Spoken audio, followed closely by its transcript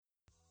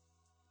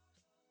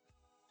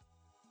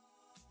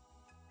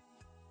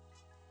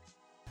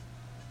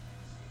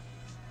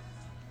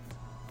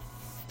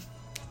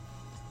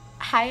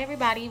Hi,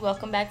 everybody.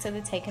 Welcome back to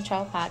the Take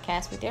Control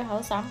podcast with your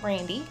host. I'm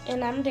Brandy.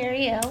 And I'm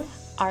Darielle.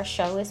 Our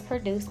show is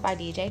produced by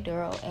DJ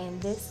Duro. And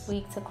this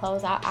week, to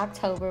close out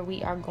October,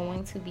 we are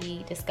going to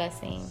be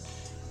discussing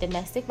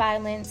domestic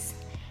violence,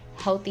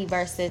 healthy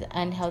versus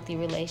unhealthy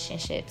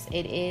relationships.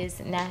 It is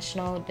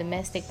National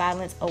Domestic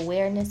Violence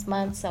Awareness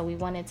Month, so we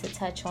wanted to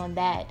touch on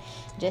that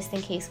just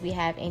in case we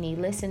have any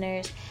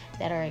listeners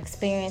that are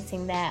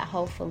experiencing that.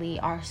 Hopefully,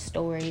 our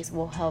stories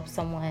will help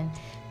someone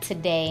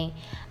today.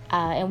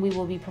 And we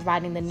will be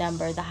providing the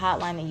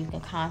hotline that you can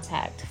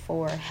contact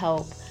for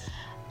help.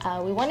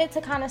 We wanted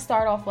to kind of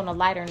start off on a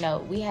lighter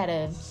note. We had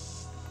a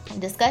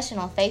discussion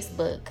on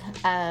Facebook,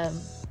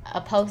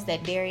 a post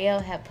that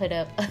Darielle had put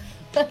up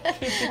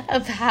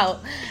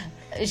about,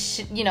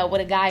 what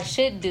a guy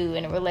should do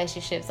in a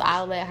relationship. So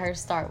I'll let her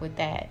start with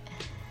that.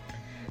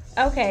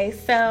 Okay,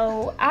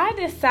 so I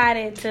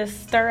decided to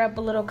stir up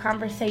a little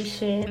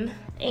conversation,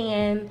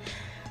 and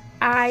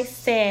I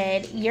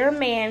said, your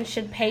man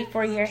should pay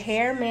for your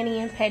hair, mani,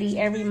 and pedi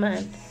every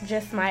month.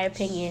 Just my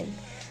opinion.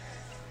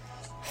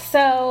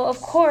 So,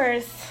 of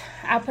course,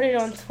 I put it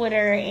on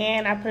Twitter,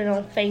 and I put it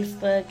on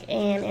Facebook,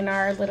 and in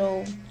our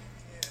little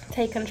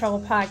Take Control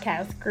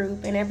podcast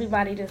group, and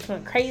everybody just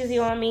went crazy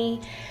on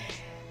me.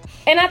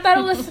 And I thought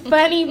it was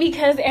funny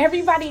because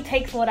everybody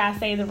takes what I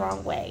say the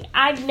wrong way.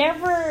 I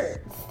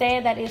never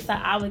said that it's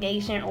an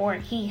obligation or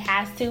he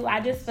has to. I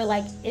just feel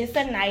like it's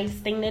a nice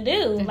thing to do.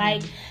 Mm-hmm.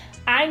 Like,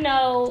 I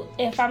know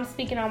if I'm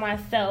speaking on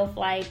myself,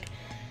 like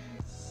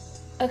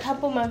a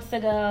couple months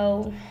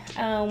ago,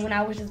 when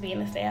I was just being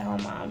a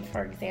stay-at-home mom,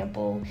 for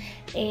example,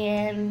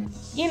 and,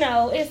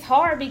 it's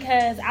hard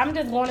because I'm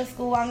just going to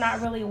school, I'm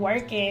not really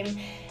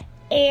working,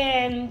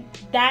 and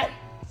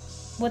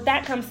with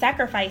that comes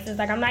sacrifices.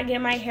 Like, I'm not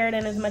getting my hair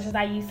done as much as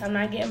I used to, I'm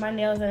not getting my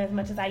nails done as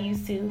much as I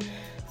used to.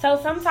 So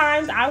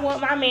sometimes I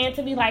want my man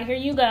to be like, here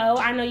you go.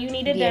 I know you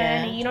need it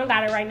done and you don't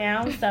got it right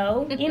now.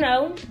 So,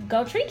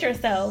 go treat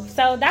yourself.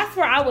 So that's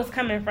where I was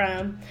coming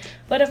from.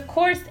 But of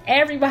course,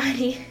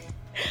 everybody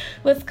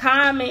was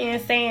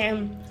commenting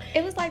saying.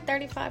 It was like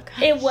 35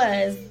 comments. It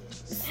was.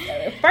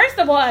 First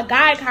of all, a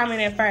guy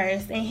commented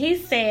first. And he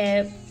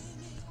said,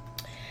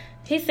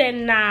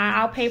 nah,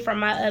 I'll pay for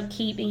my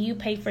upkeep and you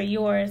pay for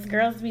yours.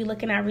 Girls be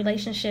looking at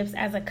relationships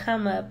as a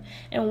come up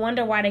and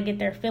wonder why they get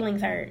their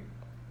feelings hurt.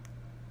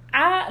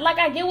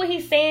 I get what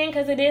he's saying,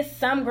 because it is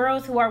some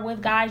girls who are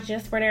with guys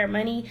just for their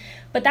money,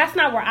 but that's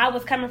not where I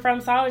was coming from,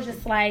 so I was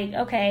just like,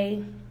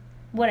 okay,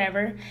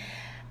 whatever.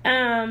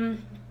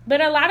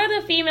 But a lot of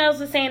the females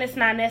were saying it's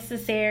not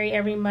necessary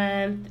every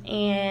month,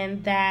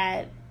 and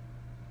that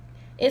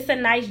it's a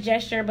nice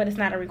gesture, but it's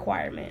not a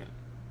requirement,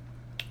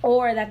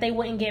 or that they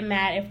wouldn't get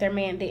mad if their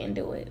man didn't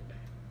do it.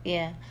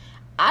 Yeah.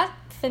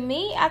 For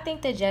me, I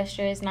think the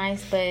gesture is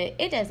nice, but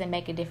it doesn't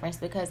make a difference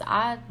because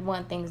I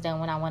want things done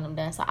when I want them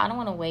done. So I don't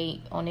want to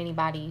wait on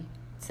anybody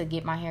to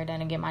get my hair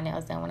done and get my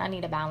nails done. When I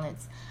need a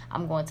balance,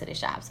 I'm going to the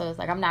shop. So it's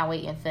like I'm not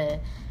waiting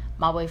for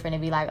my boyfriend to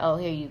be like, oh,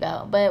 here you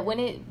go. But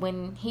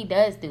when he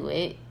does do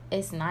it,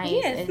 it's nice.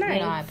 Yeah, it's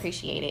nice. I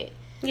appreciate it.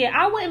 Yeah,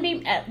 I wouldn't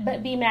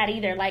be mad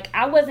either. Like,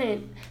 I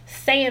wasn't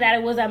saying that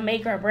it was a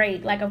make or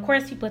break. Like, of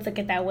course people took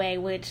it that way,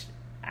 which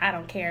I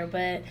don't care.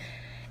 But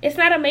it's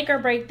not a make or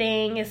break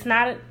thing. It's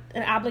not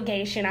an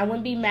obligation. I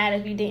wouldn't be mad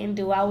if you didn't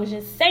do it. I was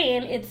just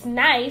saying it's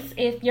nice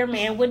if your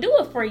man would do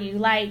it for you.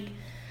 Like,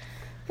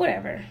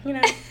 whatever,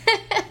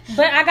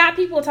 But I got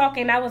people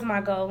talking. That was my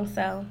goal,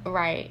 so.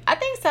 Right. I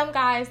think some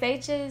guys, they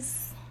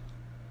just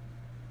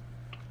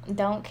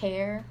don't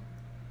care,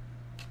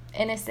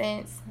 in a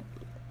sense.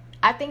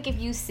 I think if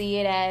you see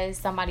it as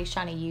somebody's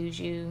trying to use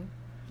you,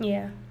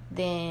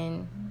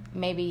 then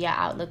maybe your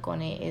outlook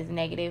on it is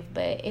negative.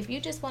 But if you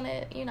just want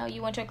to,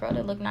 you want your girl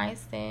to look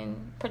nice,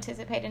 then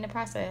participate in the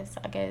process,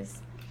 I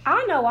guess.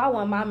 I know I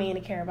want my man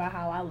to care about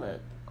how I look.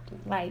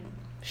 Like,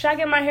 should I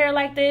get my hair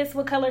like this?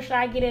 What color should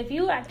I get? If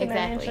you acting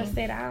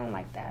uninterested, I don't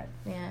like that.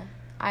 Yeah,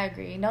 I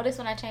agree. Notice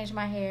when I change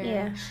my hair.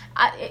 Yeah.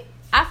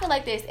 I feel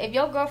like this. If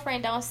your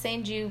girlfriend don't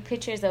send you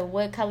pictures of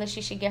what color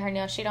she should get her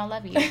nails, she don't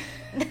love you.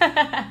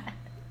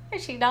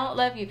 She don't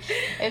love you.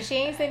 If she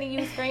ain't sending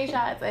you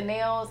screenshots of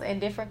nails in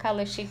different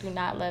colors, she do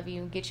not love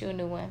you. Get you a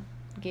new one.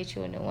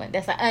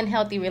 That's an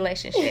unhealthy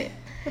relationship.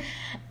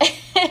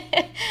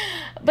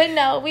 But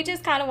no, we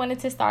just kind of wanted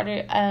to start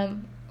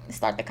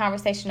the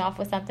conversation off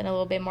with something a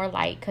little bit more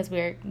light because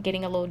we're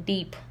getting a little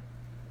deep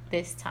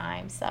this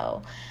time.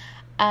 So,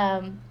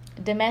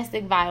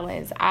 domestic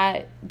violence.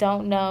 I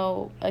don't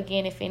know,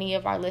 again, if any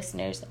of our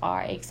listeners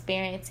are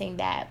experiencing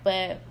that,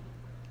 but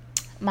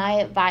my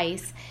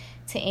advice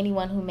to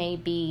anyone who may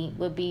be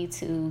would be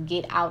to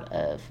get out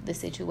of the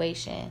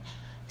situation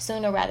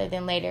sooner rather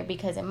than later,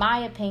 because in my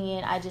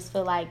opinion, I just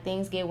feel like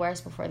things get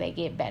worse before they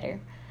get better.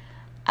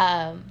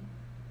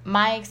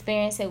 My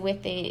experience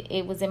with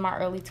it was in my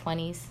early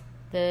 20s.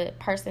 The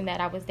person that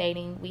I was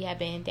dating, we had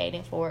been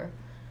dating for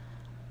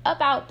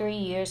about 3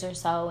 years or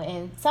so,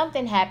 and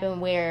something happened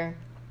where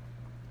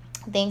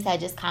things had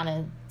just kind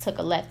of took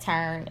a left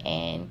turn,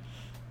 and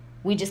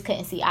we just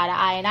couldn't see eye to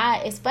eye.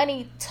 And it's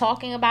funny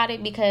talking about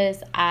it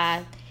because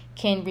I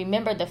can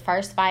remember the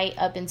first fight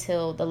up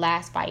until the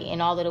last fight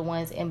and all of the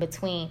ones in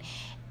between.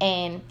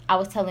 And I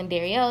was telling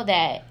Darielle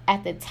that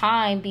at the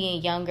time,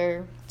 being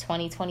younger,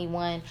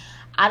 2021,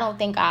 I don't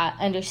think I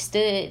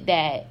understood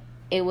that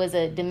it was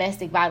a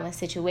domestic violence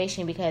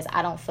situation, because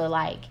I don't feel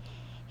like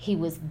he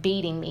was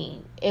beating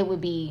me. It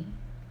would be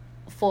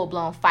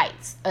full-blown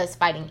fights, us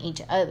fighting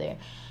each other.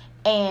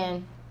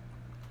 And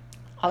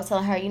I was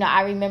telling her,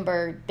 I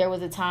remember there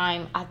was a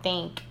time, I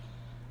think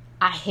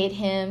I hit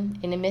him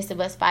in the midst of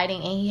us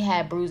fighting, and he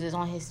had bruises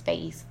on his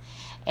face.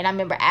 And I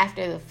remember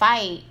after the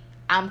fight,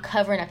 I'm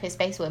covering up his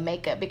face with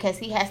makeup because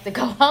he has to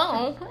go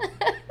home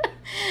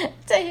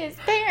to his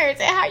parents.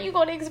 And how you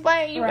going to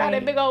explain you got a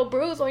big old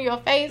bruise on your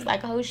face?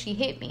 Like, oh, she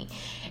hit me.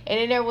 And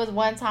then there was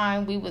one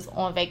time we was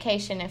on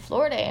vacation in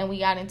Florida, and we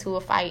got into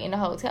a fight in the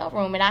hotel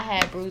room, and I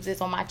had bruises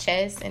on my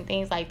chest and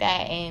things like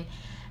that, and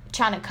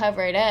trying to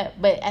cover it up.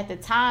 But at the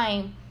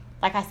time,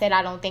 like I said,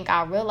 I don't think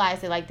I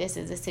realized it. Like, this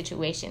is a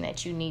situation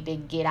that you need to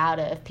get out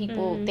of.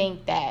 People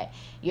think that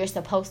you're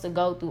supposed to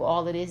go through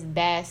all of this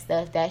bad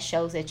stuff that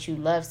shows that you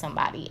love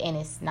somebody, and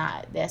it's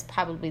not. That's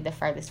probably the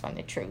furthest from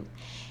the truth,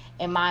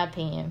 in my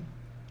opinion.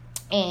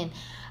 And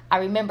I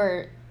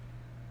remember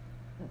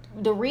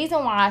the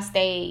reason why I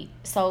stayed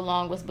so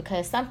long was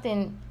because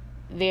something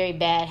very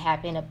bad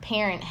happened. A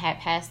parent had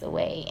passed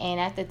away, and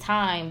at the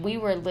time, we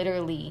were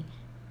literally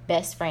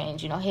best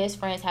friends. His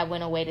friends had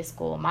went away to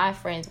school. My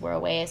friends were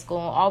away at school.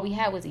 All we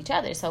had was each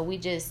other. So it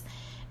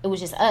was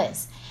just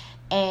us.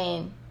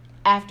 And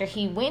after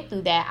he went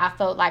through that, I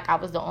felt like I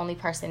was the only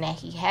person that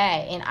he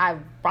had. And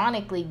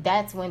ironically,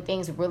 that's when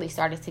things really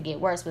started to get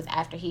worse, was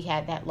after he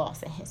had that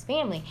loss in his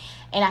family.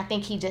 And I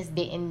think he just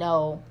didn't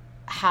know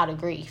how to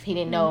grieve. He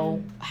didn't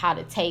know how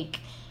to take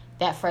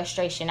that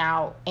frustration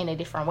out in a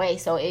different way.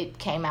 So it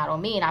came out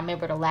on me. And I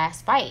remember the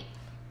last fight,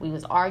 we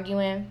was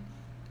arguing,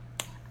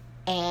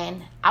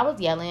 and I was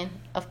yelling.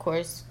 Of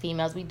course,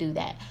 females, we do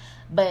that.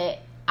 But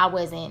I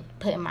wasn't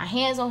putting my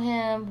hands on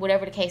him,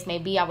 whatever the case may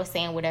be. I was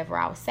saying whatever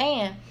I was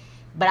saying,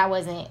 but I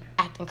wasn't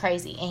acting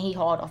crazy. And he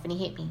hauled off and he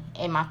hit me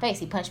in my face.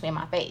 He punched me in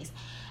my face.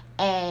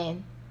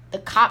 And the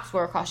cops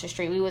were across the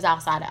street. We was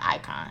outside of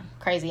Icon,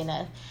 crazy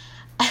enough.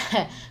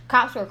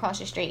 Cops were across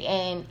the street.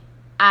 And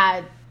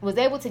I was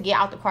able to get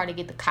out the car to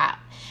get the cop.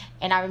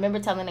 And I remember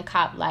telling the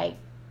cop, like,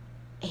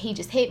 he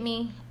just hit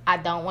me. I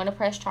don't want to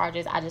press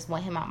charges. I just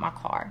want him out my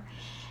car.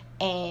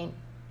 And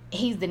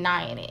he's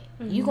denying it.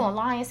 You gonna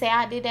lie and say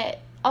I did that?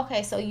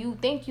 Okay, so you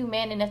think you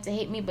man enough to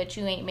hit me, but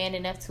you ain't man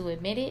enough to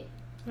admit it?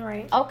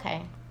 Right.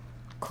 Okay,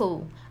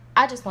 cool.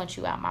 I just want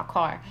you out my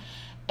car.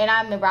 And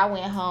I remember I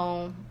went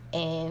home,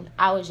 and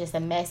I was just a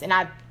mess. And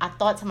I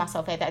thought to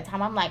myself at that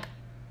time, I'm like,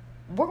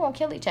 we're going to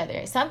kill each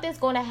other. Something's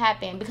going to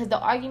happen, because the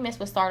arguments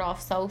would start off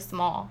so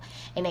small,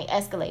 and they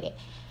escalated.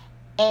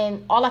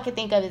 And all I could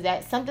think of is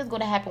that something's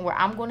going to happen where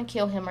I'm going to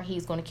kill him or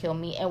he's going to kill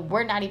me. And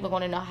we're not even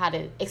going to know how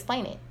to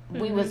explain it.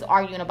 We was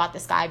arguing about the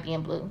sky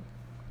being blue.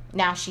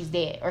 Now she's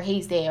dead, or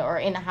he's dead, or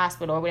in the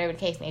hospital, or whatever the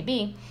case may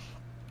be.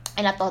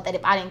 And I thought that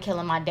if I didn't kill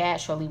him, my dad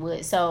surely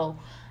would. So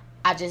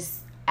I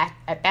just,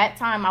 at that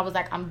time, I was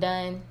like, I'm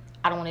done.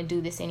 I don't want to do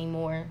this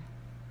anymore.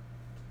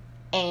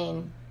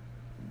 And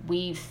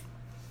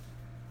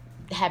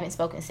haven't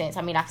spoken since.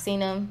 I mean, I've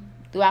seen him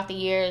throughout the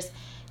years,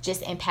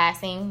 just in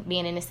passing,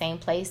 being in the same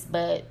place,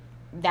 but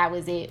that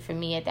was it for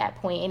me at that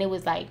point. And it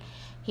was like,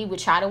 he would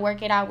try to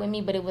work it out with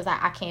me, but it was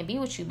like, I can't be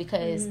with you,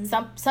 because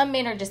some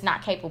men are just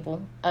not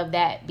capable of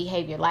that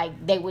behavior.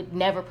 Like, they would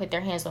never put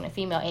their hands on a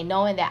female. And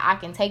knowing that I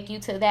can take you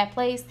to that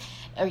place,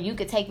 or you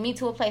could take me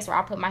to a place where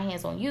I'll put my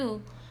hands on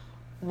you,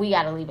 we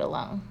got to leave it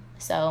alone.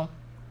 So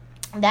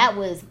that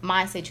was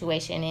my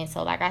situation. And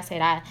so, like I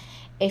said,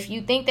 if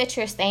you think that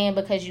you're staying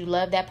because you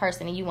love that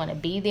person and you want to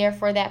be there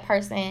for that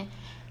person,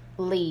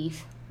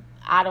 leave.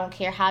 I don't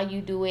care how you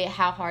do it,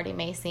 how hard it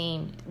may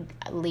seem,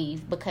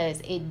 leave,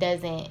 because it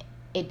doesn't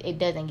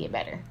get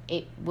better.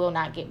 It will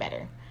not get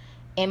better,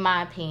 in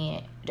my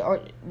opinion.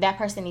 Or that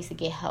person needs to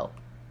get help.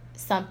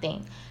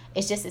 Something.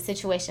 It's just a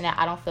situation that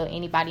I don't feel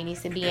anybody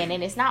needs to be in.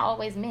 And it's not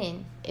always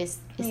men. It's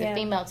a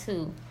female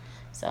too.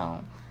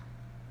 So,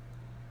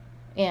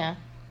 yeah.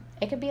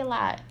 It could be a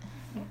lot.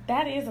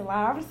 That is a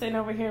lot. I'm sitting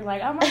over here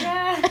like, oh my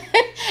God.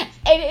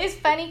 It is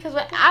funny because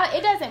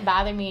it doesn't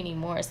bother me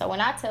anymore. So when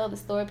I tell the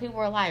story, people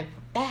are like,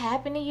 that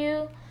happened to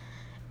you?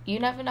 You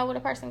never know what a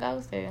person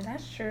goes through.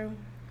 That's true.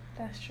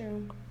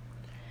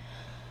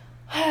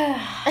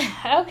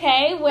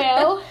 Okay,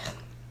 well,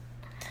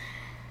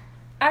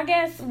 I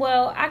guess,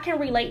 I can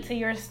relate to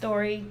your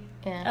story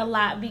a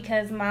lot,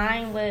 because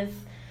mine was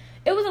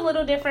a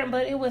little different,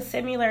 but it was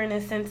similar in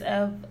the sense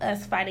of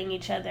us fighting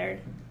each other.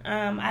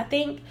 I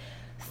think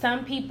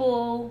some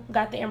people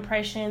got the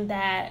impression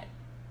that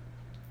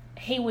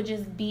he would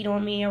just beat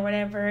on me or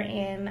whatever,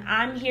 and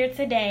I'm here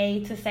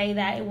today to say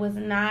that it was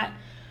not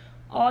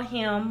all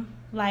him.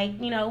 Like,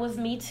 it was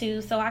me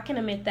too, so I can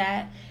admit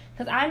that,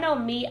 because I know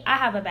me, I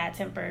have a bad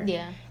temper.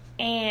 Yeah.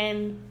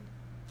 And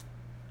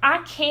I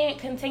can't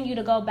continue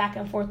to go back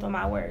and forth with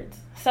my words.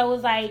 So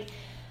it's like,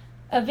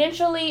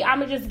 eventually, I'm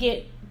going to just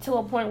get to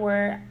a point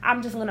where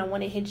I'm just going to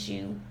want to hit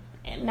you.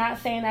 And not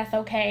saying that's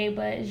okay,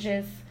 but it's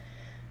just,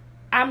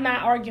 I'm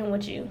not arguing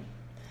with you.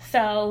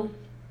 So,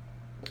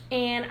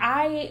 and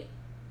I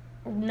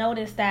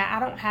noticed that I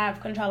don't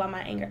have control on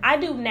my anger. I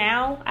do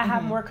now. I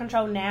have more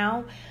control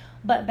now.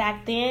 But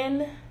back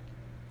then,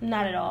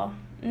 not at all.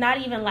 Not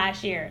even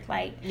last year.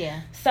 Like,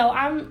 yeah. So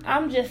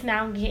I'm just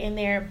now getting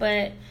there.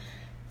 But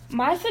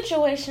my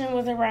situation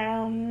was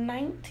around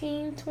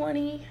 19,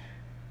 20.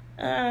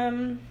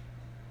 I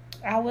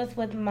was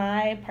with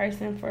my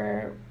person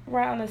for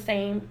around the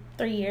same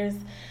 3 years.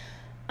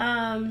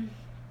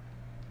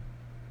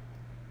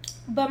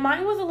 But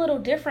mine was a little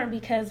different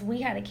because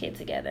we had a kid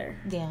together.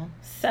 Yeah.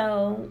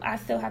 So I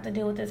still have to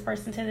deal with this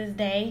person to this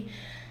day.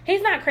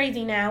 He's not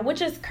crazy now,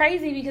 which is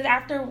crazy because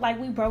after, like,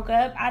 we broke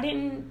up,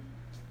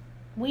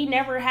 we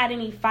never had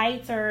any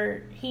fights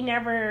or he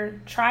never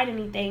tried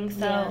anything.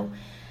 So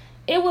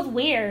it was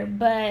weird.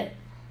 But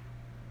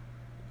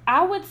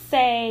I would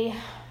say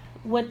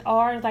with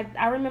ours, like,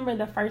 I remember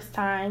the first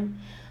time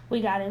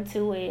we got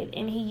into it,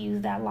 and he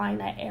used that line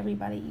that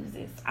everybody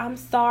uses. I'm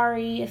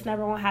sorry. It's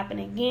never going to happen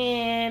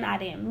again. I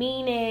didn't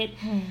mean it.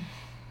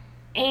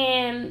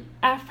 And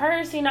at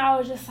first, I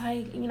was just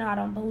like, I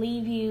don't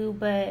believe you.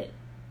 But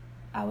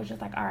I was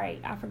just like, all right,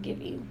 I forgive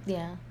you.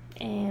 Yeah.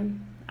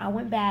 And I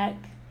went back,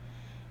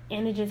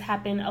 and it just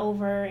happened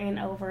over and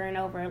over and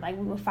over. Like,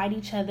 we would fight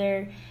each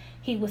other.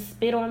 He would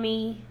spit on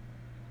me.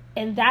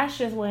 And that's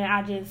just when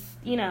I just,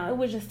 it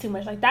was just too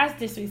much. Like, that's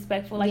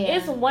disrespectful. Like,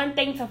 it's one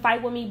thing to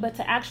fight with me, but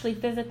to actually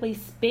physically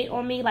spit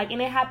on me, like,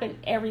 and it happened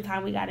every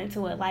time we got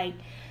into it. Like,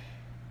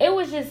 it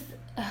was just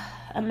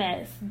a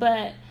mess.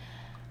 But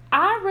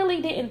I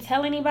really didn't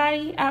tell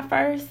anybody at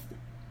first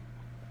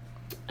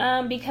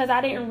because I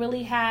didn't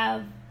really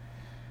have,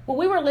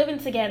 we were living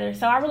together,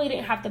 so I really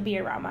didn't have to be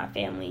around my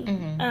family.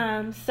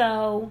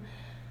 So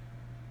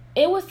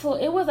it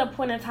was a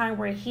point in time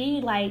where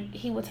he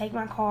would take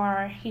my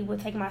car, he would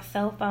take my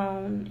cell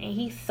phone, and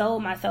he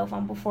sold my cell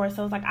phone before.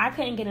 So it's like I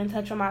couldn't get in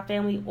touch with my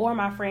family or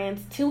my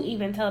friends to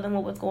even tell them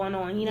what was going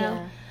on,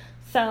 Yeah.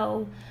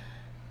 So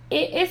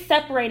it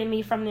separated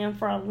me from them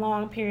for a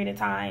long period of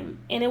time.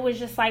 And it was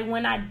just like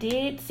when I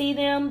did see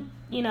them,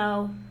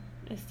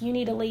 it's, you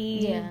need to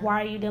leave. Yeah.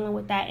 Why are you dealing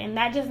with that? And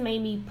that just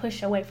made me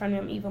push away from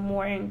them even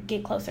more and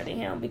get closer to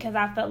him because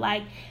I felt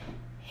like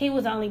he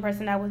was the only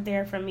person that was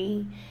there for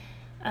me.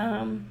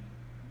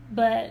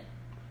 But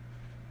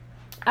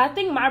I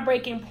think my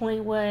breaking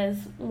point was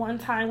one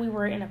time we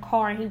were in a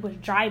car and he was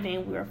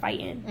driving, we were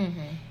fighting,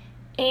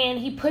 and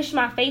he pushed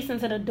my face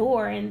into the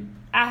door and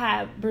I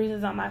had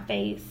bruises on my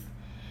face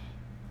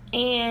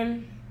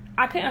and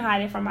I couldn't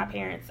hide it from my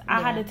parents.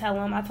 I had to tell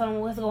them. I told them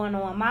what's going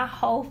on. My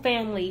whole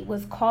family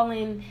was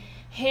calling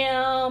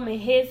him and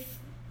his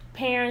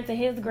parents and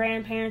his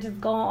grandparents,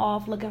 just going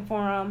off looking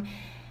for him.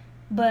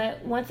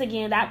 But once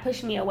again, that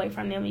pushed me away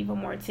from them even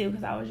more, too,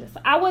 because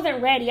I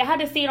wasn't ready. I had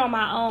to see it on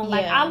my own.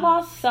 Like, I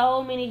lost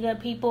so many good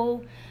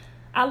people.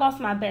 I lost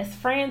my best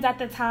friends at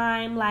the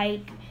time.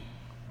 Like,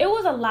 it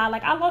was a lot.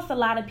 Like, I lost a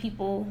lot of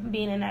people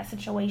being in that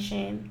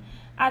situation.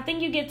 I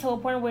think you get to a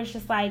point where it's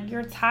just like,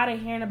 you're tired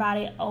of hearing about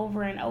it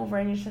over and over.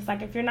 And it's just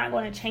like, if you're not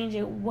going to change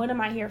it, what am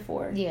I here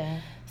for? Yeah.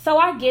 So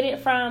I get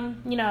it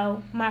from,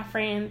 my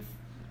friends'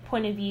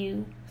 point of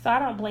view. So I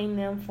don't blame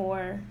them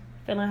for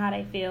feeling how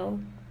they feel.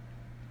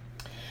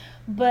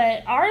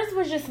 But ours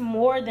was just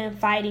more than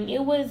fighting.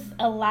 It was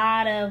a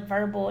lot of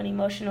verbal and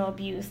emotional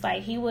abuse.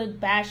 Like, he would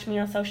bash me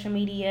on social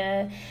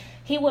media.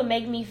 He would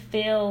make me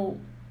feel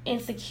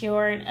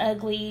insecure and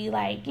ugly.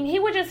 Like, he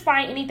would just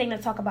find anything to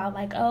talk about.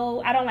 Like,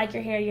 oh, I don't like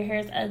your hair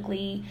is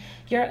ugly.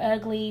 You're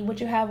ugly. What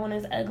you have on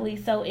is ugly.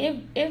 So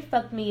it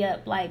fucked me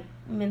up, like,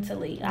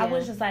 mentally. Yeah. I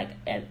was just, like,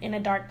 in a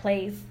dark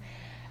place.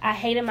 I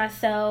hated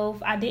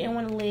myself. I didn't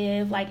want to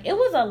live. Like, it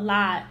was a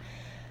lot.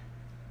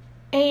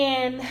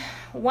 And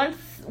once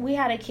we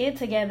had a kid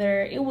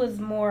together, it was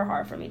more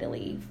hard for me to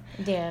leave.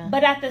 Yeah.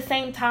 But at the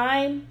same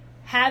time,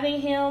 having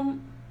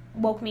him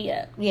woke me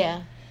up.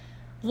 Yeah.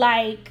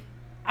 Like,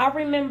 I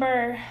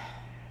remember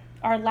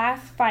our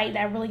last fight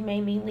that really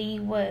made me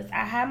leave was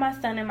I had my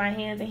son in my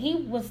hands and he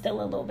was still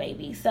a little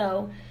baby.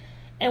 So,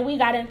 and we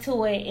got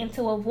into it. And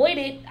to avoid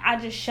it, I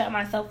just shut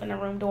myself in the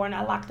room door and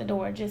I locked the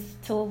door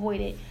just to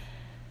avoid it.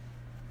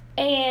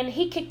 And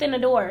he kicked in the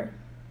door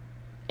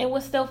and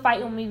was still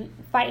fighting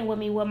with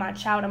me with my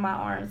child in my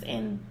arms.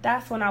 And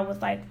that's when I was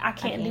like, I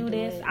can't do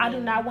this. I do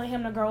not want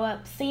him to grow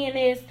up seeing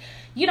this.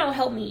 You don't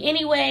help me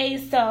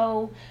anyway,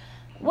 so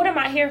what am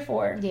I here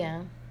for?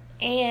 Yeah.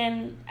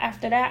 And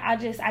after that,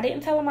 I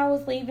didn't tell him I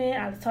was leaving.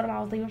 I just told him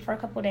I was leaving for a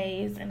couple of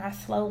days, and I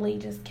slowly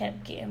just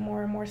kept getting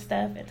more and more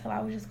stuff until I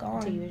was just gone.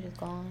 Until you were just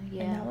gone,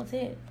 yeah. And that was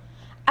it.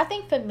 I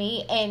think for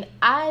me, and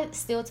I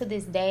still to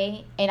this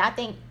day, and I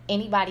think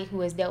anybody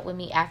who has dealt with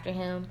me after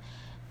him,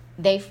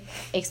 they've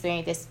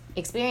experienced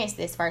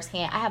this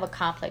firsthand. I have a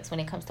complex when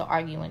it comes to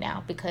arguing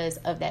now because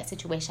of that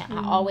situation.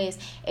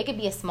 Mm-hmm. It could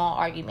be a small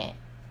argument.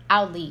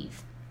 I'll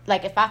leave.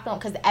 Like, if I feel,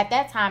 because at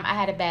that time, I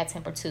had a bad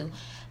temper, too.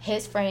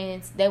 His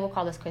friends, they will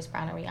call us Chris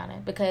Brown and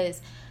Rihanna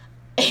because,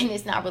 and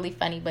it's not really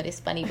funny, but it's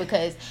funny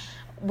because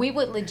we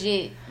would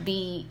legit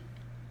be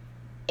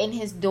in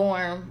his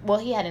dorm. Well,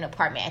 he had an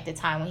apartment at the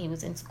time when he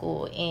was in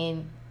school,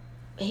 and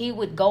he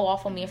would go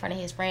off on me in front of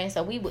his friends.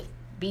 So we would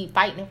be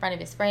fighting in front of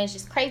his friends,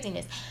 just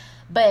craziness.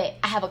 But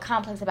I have a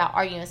complex about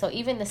arguing. So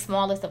even the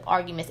smallest of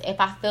arguments, if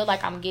I feel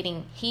like I'm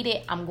getting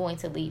heated, I'm going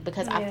to leave,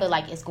 because I feel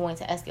like it's going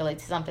to escalate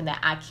to something that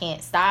I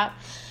can't stop.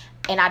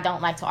 And I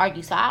don't like to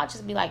argue. So I'll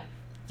just be like,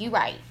 you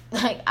right.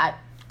 Like,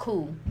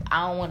 cool.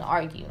 I don't want to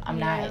argue. I'm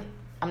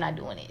not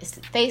doing it. It's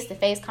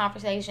face-to-face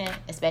conversation,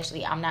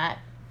 especially. I'm not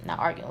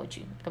arguing with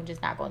you. I'm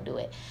just not going to do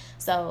it.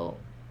 So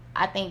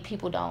I think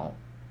people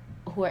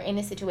who are in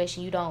this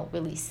situation, you don't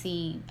really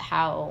see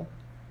how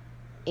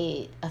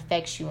it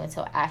affects you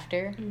until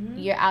after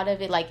you're out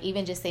of it. Like,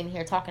 even just sitting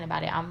here talking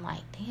about it, I'm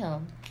like,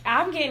 damn,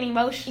 I'm getting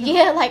emotional.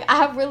 Yeah, like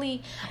I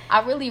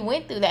really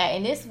went through that,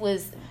 and this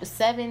was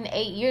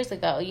 7-8 years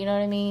ago, you know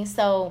what I mean?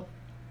 So,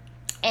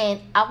 and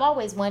I've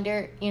always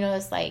wondered,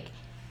 it's like,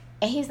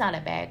 and he's not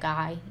a bad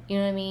guy, you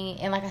know what I mean?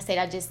 And like I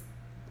said,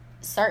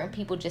 certain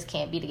people just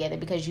can't be together,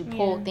 because you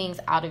pull things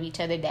out of each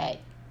other that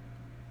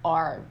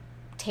are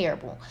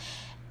terrible.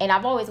 And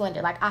I've always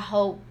wondered, like, I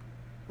hope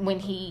when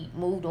he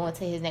moved on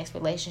to his next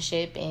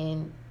relationship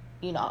and,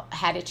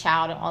 had a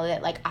child and all of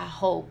that, like, I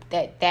hope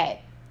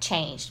that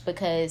changed,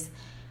 because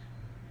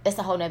it's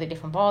a whole nother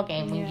different ball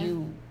game when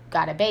you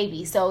got a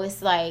baby. So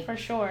it's like, for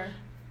sure,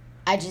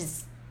 I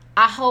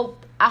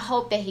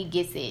hope that he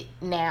gets it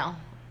now.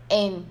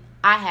 And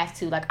I have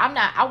to, like,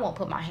 I won't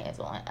put my hands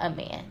on a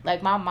man.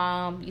 Like, my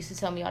mom used to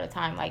tell me all the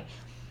time, like,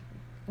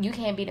 you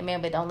can't beat a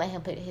man, but don't let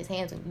him put his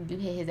hands on you.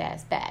 You hit his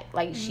ass back.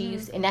 Like,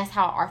 and that's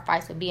how our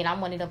fights would be. And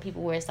I'm one of them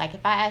people where it's like,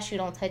 if I ask you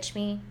don't touch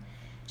me,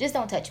 just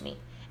don't touch me.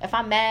 If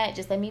I'm mad,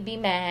 just let me be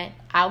mad.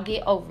 I'll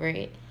get over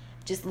it.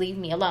 Just leave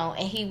me alone.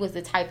 And he was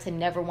the type to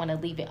never want to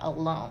leave it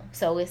alone.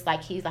 So it's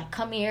like, he's like,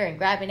 come here, and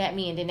grabbing at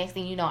me, and the next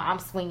thing you know, I'm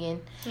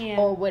swinging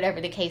or whatever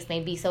the case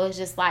may be. So it's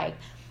just like,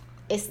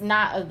 it's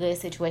not a good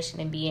situation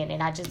to be in.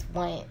 And I just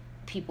want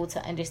people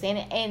to understand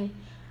it. And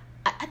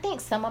I think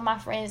some of my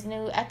friends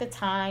knew at the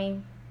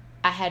time.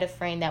 I had a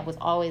friend that was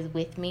always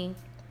with me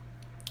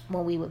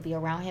when we would be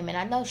around him, and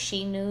I know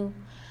she knew.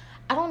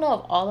 I don't know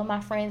if all of my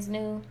friends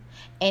knew,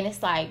 and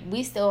it's like,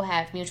 we still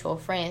have mutual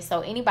friends,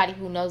 so anybody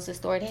who knows the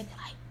story, they'd be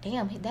like,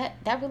 damn,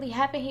 that really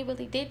happened? He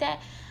really did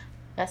that?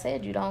 Like I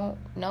said, you don't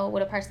know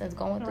what a person is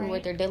going through,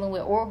 what they're dealing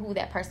with, or who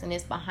that person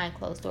is behind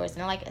closed doors.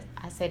 And like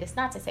I said, it's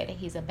not to say that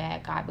he's a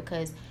bad guy,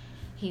 because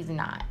he's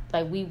not.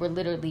 Like, we were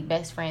literally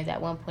best friends at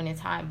one point in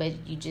time,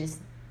 but you just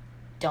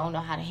don't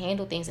know how to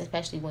handle things,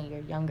 especially when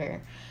you're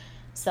younger.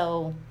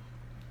 So,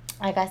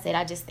 like I said,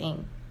 I just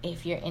think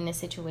if you're in a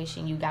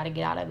situation, you got to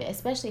get out of it,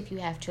 especially if you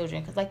have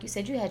children. Because like you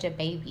said, you had your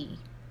baby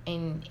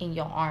in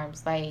your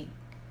arms. Like,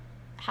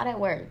 how that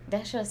work?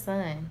 That's your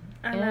son.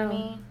 You know what I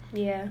mean?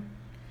 Yeah.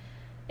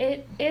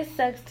 It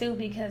sucks, too,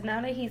 because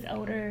now that he's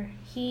older,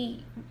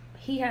 he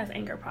has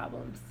anger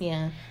problems.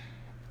 Yeah.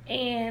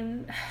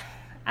 And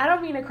I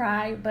don't mean to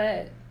cry,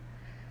 but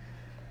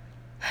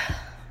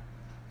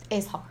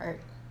it's hard.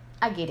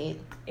 I get it.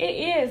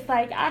 It is.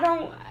 Like,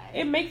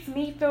 it makes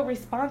me feel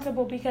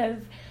responsible, because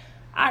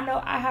I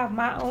know I have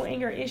my own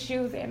anger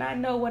issues, and I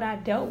know what I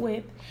dealt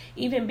with,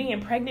 even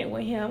being pregnant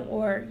with him,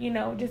 or,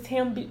 just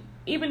him,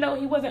 even though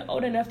he wasn't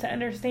old enough to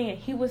understand,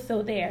 he was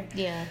still there.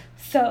 Yeah.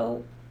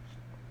 So,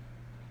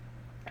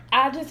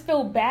 I just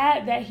feel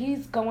bad that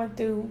he's going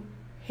through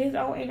his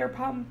own anger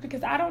problems,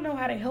 because I don't know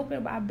how to help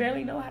him. I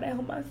barely know how to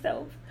help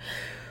myself.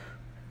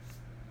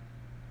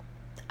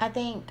 I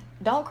think,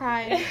 don't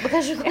cry,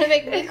 because you're going to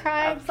make me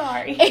cry. I'm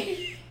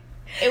sorry.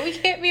 And we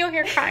can't be on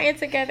here crying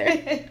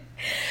together.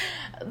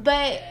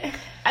 But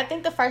I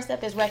think the first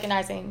step is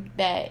recognizing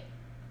that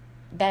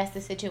that's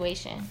the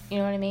situation. You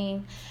know what I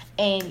mean?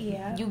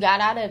 And you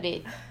got out of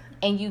it,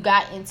 and you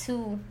got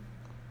into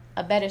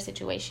a better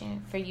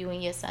situation for you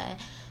and your son.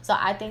 So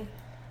I think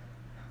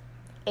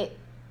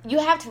you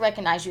have to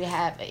recognize you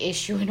have an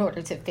issue in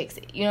order to fix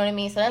it. You know what I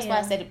mean? So that's why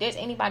I said, if there's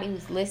anybody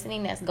who's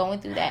listening that's going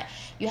through that,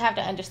 you have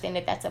to understand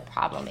that that's a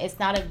problem. It's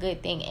not a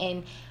good thing.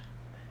 And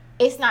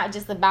it's not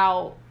just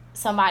about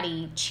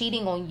somebody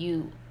cheating on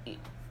you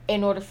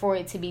in order for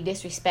it to be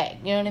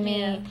disrespect. You know what I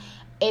mean?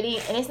 And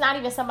it's not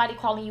even somebody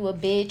calling you a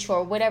bitch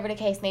or whatever the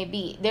case may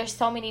be. There's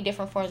so many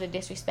different forms of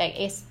disrespect.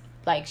 It's,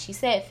 like she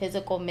said,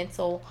 physical,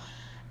 mental.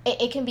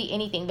 It can be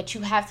anything, but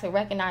you have to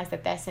recognize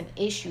that that's an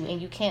issue,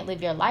 and you can't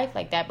live your life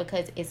like that,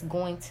 because it's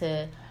going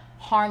to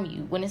harm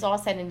you. When it's all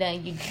said and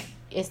done,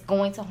 it's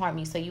going to harm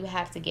you, so you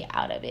have to get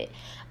out of it.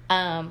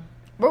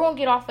 We're going to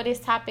get off of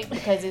this topic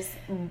because it's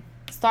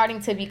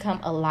starting to become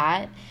a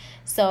lot.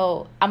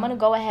 So I'm going to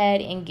go ahead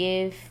and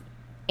give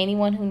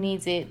anyone who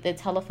needs it the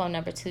telephone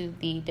number to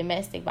the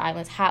domestic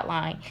violence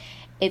hotline.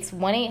 It's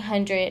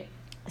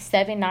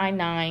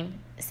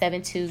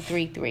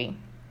 1-800-799-7233.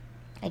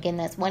 Again,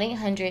 that's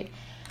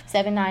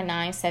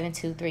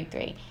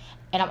 1-800-799-7233.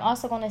 And I'm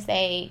also going to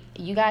say,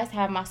 you guys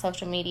have my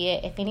social media.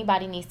 If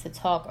anybody needs to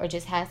talk or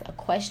just has a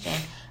question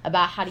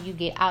about how do you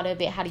get out of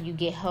it, how do you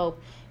get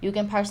help, you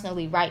can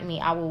personally write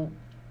me. I will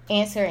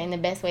answer in the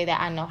best way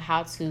that I know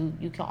how to.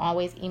 You can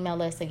always email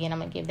us. Again, I'm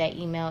going to give that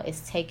email.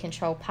 It's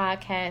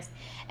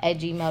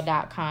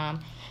takecontrolpodcast@gmail.com.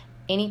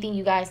 Anything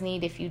you guys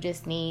need, if you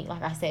just need,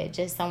 like I said,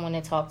 just someone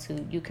to talk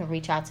to, you can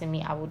reach out to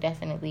me. I will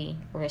definitely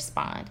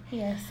respond.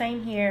 Yeah,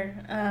 same here.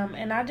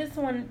 And I just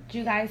want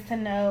you guys to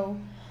know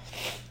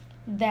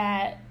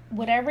that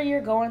whatever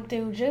you're going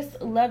through,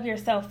 just love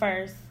yourself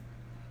first.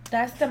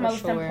 That's the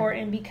most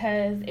important,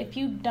 because if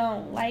you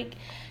don't, like,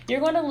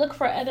 you're going to look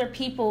for other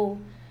people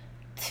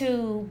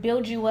to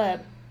build you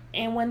up.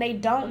 And when they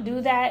don't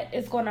do that,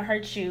 it's going to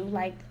hurt you.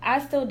 Like, I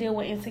still deal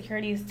with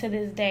insecurities to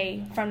this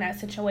day from that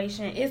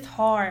situation. It's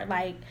hard.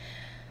 Like,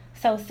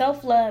 so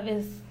self-love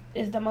is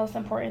the most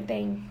important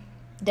thing.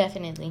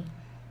 Definitely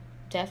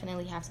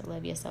have to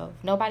love yourself.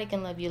 Nobody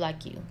can love you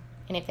like you.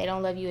 And if they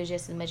don't love you as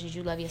just as much as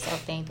you love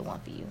yourself, they ain't the one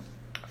for you.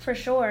 For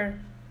sure.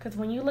 Because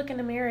when you look in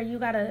the mirror, you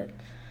got to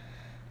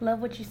love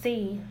what you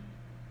see.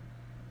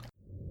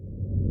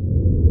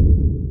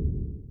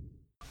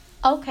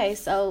 Okay,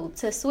 so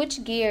to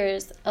switch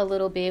gears a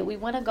little bit, we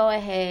want to go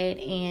ahead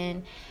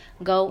and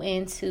go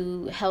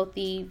into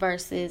healthy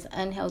versus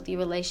unhealthy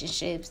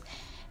relationships.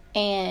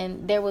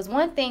 And there was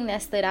one thing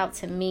that stood out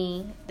to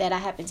me that I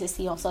happened to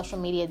see on social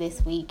media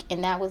this week,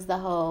 and that was the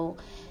whole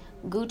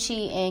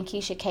Gucci and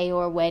Keisha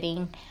Kayor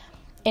wedding.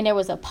 And there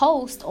was a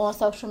post on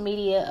social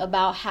media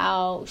about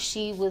how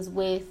she was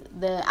with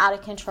the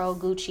out-of-control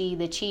Gucci,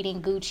 the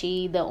cheating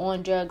Gucci, the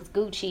on-drugs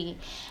Gucci,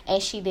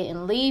 and she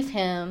didn't leave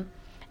him.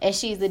 And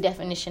she's the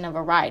definition of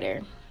a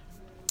writer.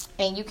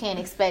 And you can't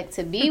expect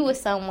to be with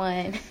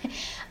someone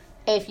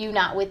if you're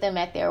not with them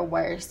at their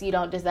worst. You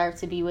don't deserve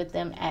to be with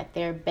them at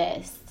their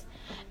best.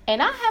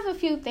 And I have a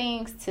few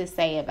things to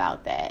say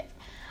about that.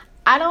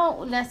 I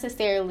don't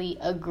necessarily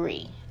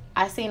agree.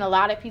 I've seen a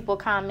lot of people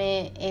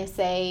comment and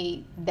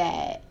say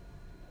that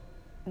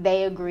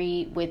they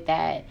agree with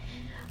that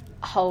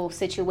whole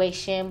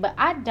situation. But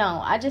I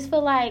don't. I just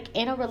feel like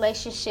in a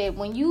relationship,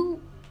 when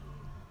you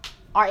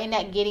are in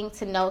that getting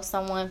to know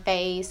someone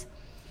phase,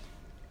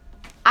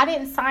 I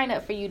didn't sign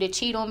up for you to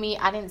cheat on me.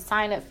 I didn't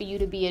sign up for you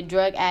to be a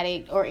drug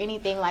addict or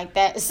anything like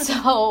that.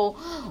 So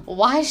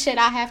why should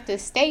I have to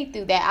stay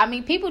through that? I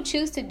mean, people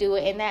choose to do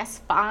it, and that's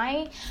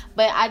fine.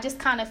 But I just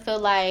kind of feel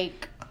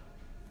like,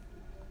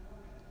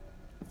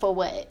 for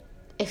what?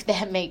 If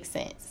that makes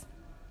sense.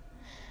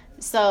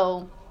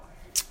 So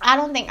I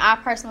don't think I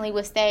personally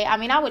would stay. I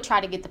mean, I would try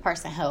to get the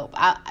person help.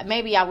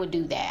 Maybe I would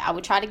do that. I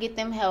would try to get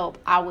them help.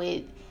 I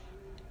would...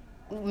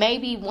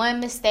 Maybe one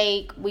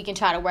mistake, we can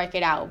try to work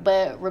it out.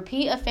 But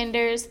repeat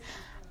offenders,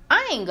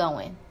 I ain't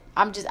going.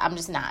 I'm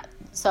just not.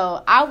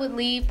 So I would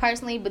leave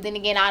personally, but then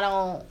again, I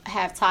don't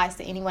have ties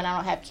to anyone. I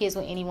don't have kids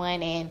with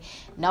anyone, and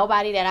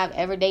nobody that I've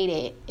ever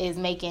dated is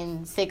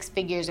making 6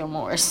 figures or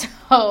more.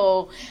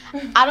 So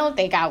I don't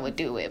think I would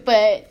do it.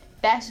 But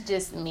that's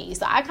just me.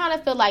 So I kind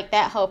of feel like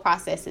that whole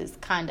process is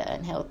kind of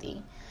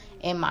unhealthy,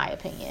 in my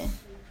opinion.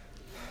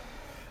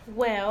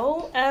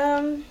 Well,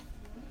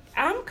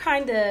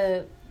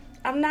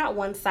 I'm not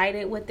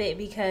one-sided with it,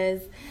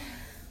 because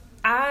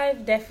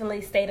I've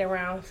definitely stayed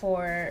around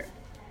for,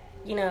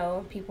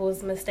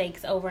 people's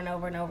mistakes over and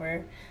over and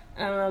over.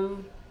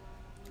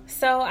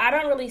 So I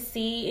don't really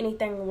see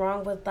anything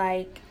wrong with,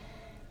 like,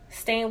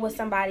 staying with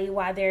somebody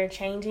while they're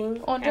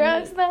changing. On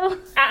drugs, though?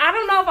 I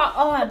don't know about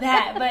all of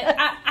that, but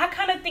I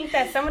kind of think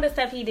that some of the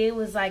stuff he did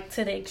was, like,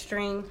 to the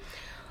extreme.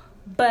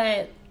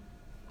 But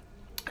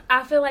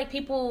I feel like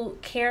people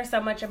care so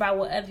much about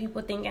what other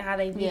people think and how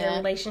they view their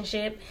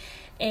relationship.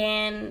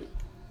 And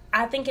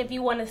I think if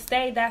you want to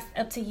stay, that's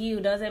up to you.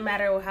 Doesn't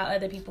matter how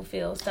other people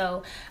feel.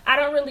 So I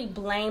don't really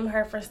blame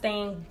her for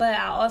staying, but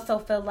I also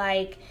feel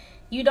like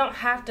you don't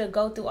have to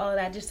go through all of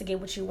that just to get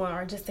what you want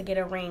or just to get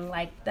a ring.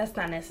 Like, that's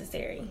not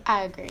necessary.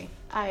 I agree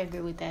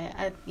with that.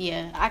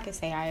 I could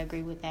say I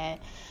agree with that.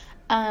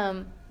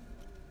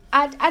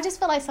 I just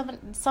feel like some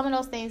of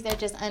those things, they're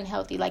just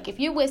unhealthy. Like, if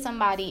you're with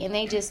somebody and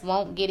they just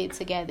won't get it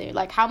together,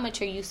 like, how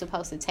much are you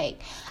supposed to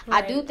take?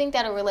 Right. I do think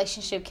that a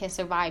relationship can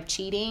survive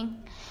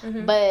cheating,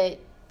 but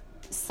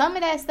some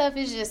of that stuff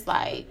is just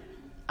like,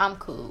 I'm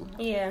cool.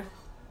 Yeah,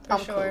 for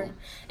sure.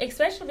 Cool.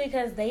 Especially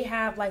because they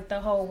have, like, the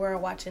whole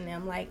world watching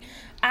them. Like,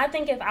 I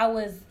think if I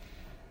was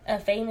a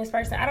famous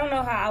person, I don't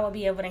know how I would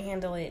be able to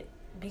handle it,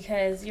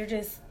 because you're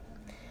just...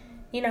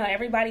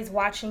 everybody's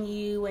watching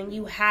you, and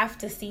you have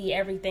to see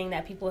everything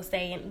that people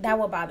say, and that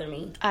will bother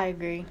me. I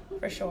agree.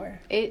 For sure.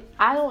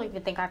 I don't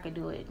even think I could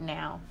do it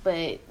now,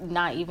 but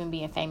not even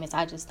being famous.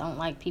 I just don't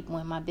like people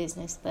in my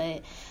business.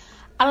 But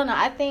I don't know.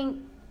 I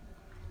think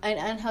an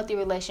unhealthy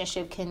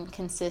relationship can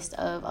consist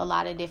of a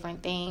lot of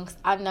different things.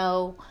 I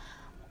know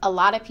a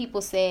lot of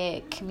people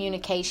said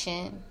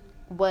communication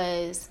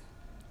was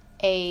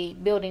a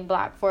building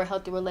block for a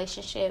healthy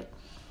relationship.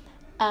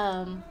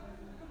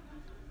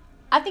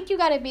 I think you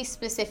got to be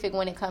specific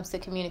when it comes to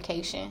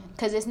communication,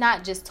 because it's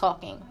not just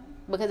talking.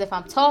 Because if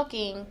I'm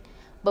talking,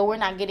 but we're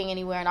not getting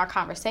anywhere in our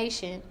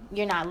conversation,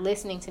 you're not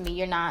listening to me,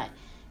 you're not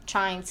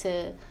trying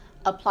to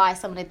apply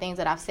some of the things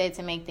that I've said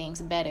to make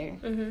things better,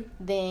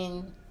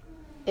 then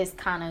it's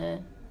kind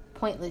of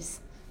pointless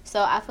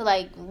So I feel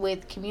like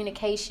with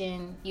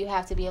communication, you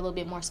have to be a little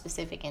bit more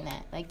specific in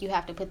that. Like, you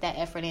have to put that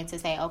effort in to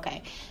say,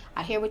 okay,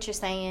 I hear what you're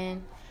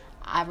saying,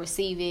 I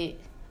receive it,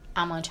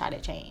 I'm going to try to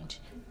change.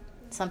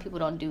 Some people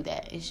don't do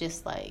that. It's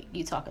just like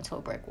you talking to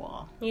a brick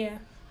wall. Yeah,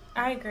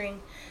 I agree.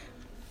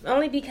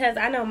 Only because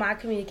I know my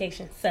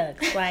communication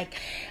sucks. Like,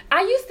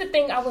 I used to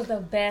think I was the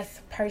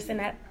best person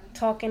at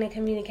talking and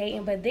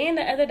communicating, but then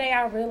the other day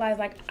I realized,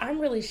 like, I'm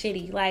really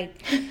shitty.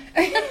 Like,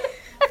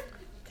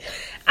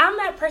 I'm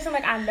that person,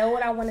 like, I know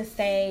what I want to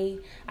say,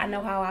 I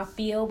know how I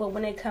feel, but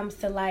when it comes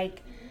to,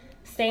 like,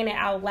 saying it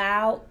out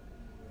loud,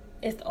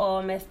 it's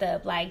all messed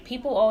up. Like,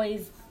 people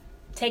always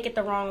take it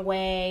the wrong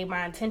way,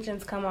 my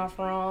intentions come off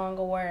wrong,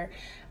 or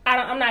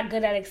I'm not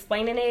good at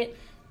explaining it.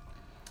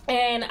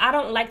 And I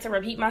don't like to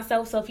repeat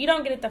myself. So if you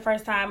don't get it the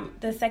first time,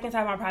 the second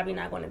time I'm probably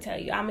not going to tell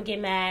you. I'm going to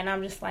get mad and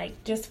I'm just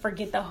like, just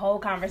forget the whole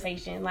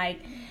conversation. Like,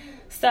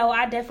 so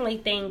I definitely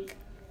think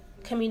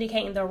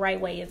communicating the right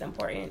way is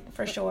important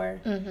for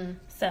sure. Mm-hmm.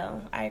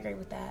 So I agree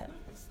with that.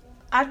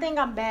 I think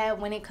I'm bad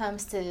when it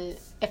comes to,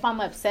 if I'm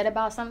upset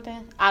about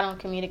something, I don't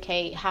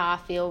communicate how I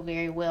feel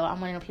very well. I'm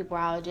one of the people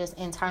where I'll just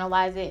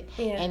internalize it.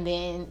 Yeah. And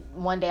then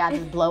one day I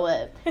just blow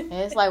up. And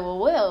it's like,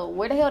 well,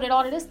 where the hell did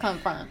all of this come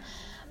from?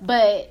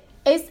 But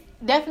it's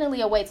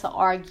definitely a way to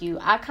argue.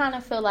 I kind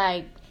of feel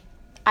like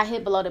I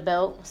hit below the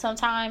belt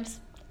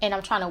sometimes, and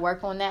I'm trying to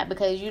work on that,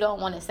 because you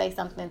don't want to say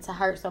something to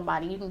hurt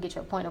somebody. You can get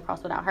your point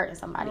across without hurting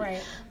somebody.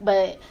 Right.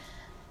 But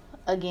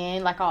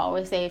again, like I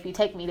always say, if you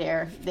take me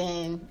there,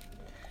 then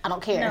I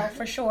don't care. No,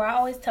 for sure. I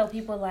always tell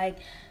people, like,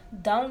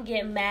 don't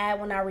get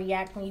mad when I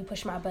react when you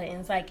push my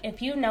buttons. Like,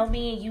 if you know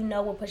me and you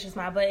know what pushes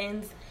my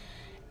buttons,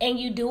 and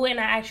you do it and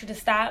I ask you to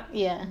stop,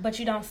 but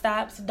you don't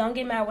stop, so don't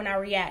get mad when I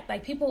react.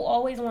 Like, people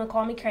always want to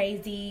call me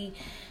crazy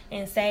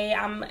and say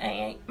I'm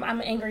an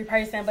angry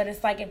person, but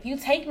it's like, if you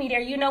take me there,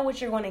 you know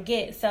what you're going to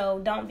get, so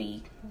don't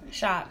be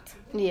shocked.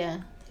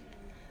 Yeah.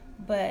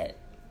 But,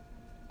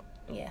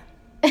 yeah.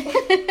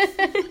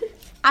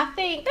 I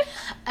think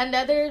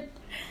another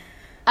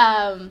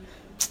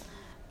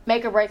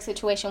make or break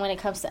situation when it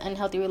comes to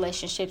unhealthy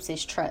relationships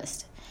is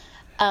trust.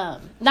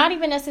 Not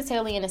even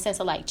necessarily in the sense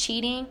of like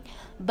cheating,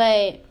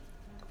 but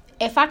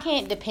if I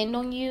can't depend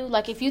on you,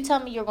 like if you tell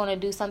me you're going to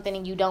do something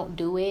and you don't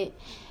do it,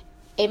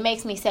 it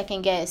makes me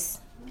second guess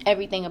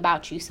everything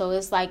about you. So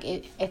it's like,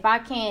 if I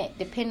can't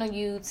depend on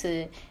you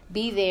to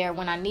be there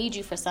when I need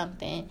you for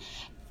something,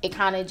 it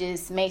kind of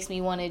just makes me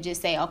want to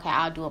just say, okay,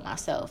 I'll do it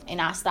myself. And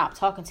I'll stop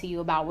talking to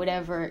you about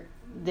whatever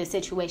the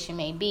situation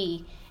may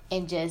be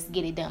and just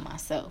get it done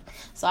myself.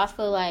 So I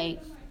feel like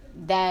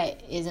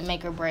that is a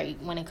make or break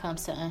when it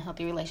comes to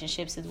unhealthy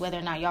relationships, is whether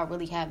or not y'all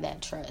really have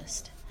that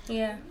trust.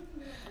 Yeah,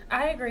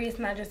 I agree. It's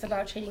not just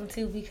about cheating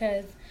too,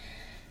 because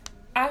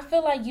I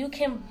feel like you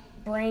can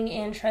bring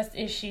in trust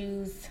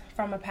issues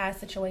from a past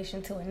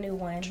situation to a new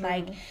one. True.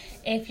 Like,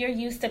 if you're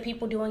used to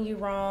people doing you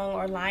wrong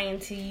or lying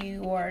to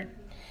you, or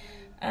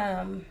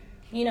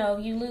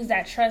you lose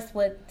that trust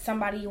with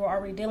somebody you were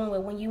already dealing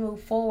with, when you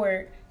move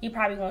forward, you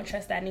probably won't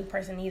trust that new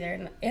person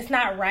either. It's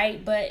not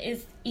right, but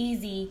it's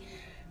easy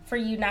for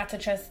you not to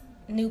trust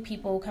new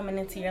people coming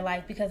into your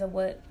life because of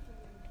what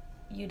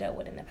you dealt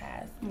with in the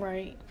past.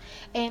 Right.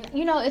 And,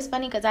 it's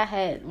funny because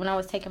when I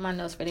was taking my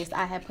notes for this,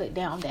 I had put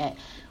down that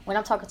when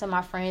I'm talking to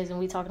my friends and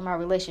we talking about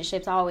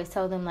relationships, I always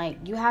tell them, like,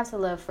 you have to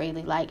love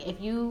freely. Like, if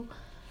you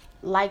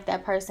like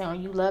that person or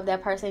you love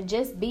that person,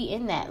 just be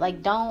in that.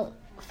 Like, don't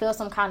feel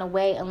some kind of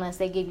way unless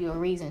they give you a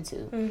reason to.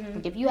 Mm-hmm.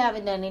 Like, if you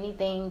haven't done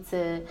anything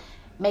to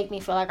make me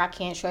feel like I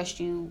can't trust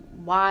you,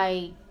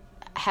 why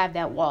have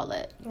that wall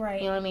up?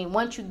 Right. You know what I mean?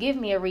 Once you give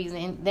me a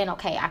reason, then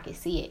okay, I can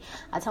see it.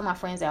 I tell my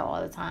friends that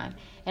all the time.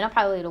 And I'm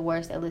probably the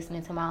worst at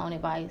listening to my own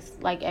advice,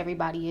 like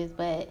everybody is.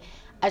 But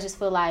I just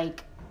feel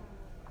like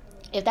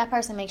if that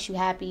person makes you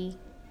happy,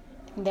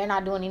 they're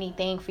not doing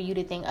anything for you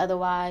to think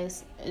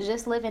otherwise,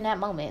 just live in that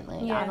moment.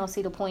 Like, I don't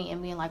see the point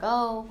in being like,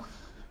 oh,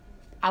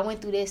 I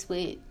went through this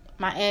with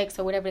my ex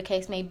or whatever the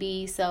case may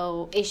be,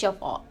 so it's your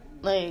fault.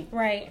 Like,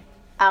 right.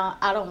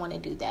 I don't want to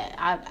do that.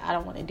 I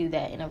don't want to do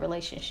that in a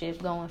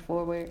relationship going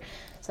forward.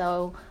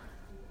 So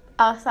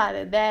outside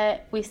of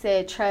that, we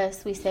said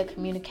trust, we said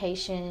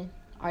communication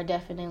are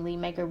definitely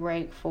make or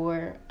break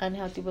for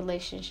unhealthy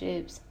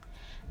relationships.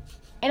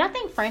 And I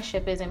think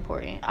friendship is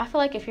important. I feel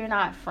like if you're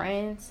not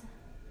friends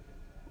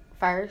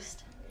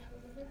first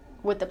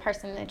with the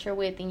person that you're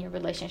with, then your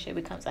relationship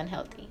becomes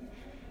unhealthy.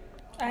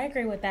 I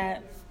agree with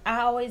that. I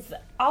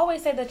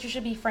always say that you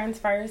should be friends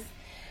first.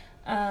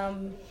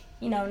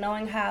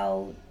 Knowing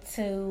how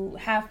to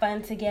have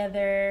fun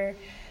together,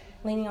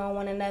 leaning on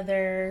one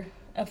another,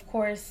 of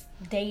course,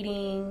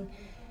 dating,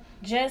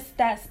 just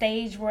that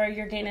stage where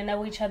you're getting to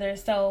know each other.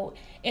 So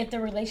if the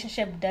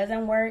relationship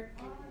doesn't work,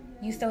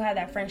 you still have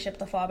that friendship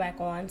to fall back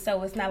on.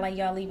 So it's not like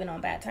y'all leaving on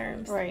bad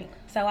terms. Right.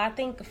 So I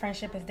think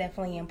friendship is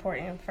definitely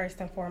important, first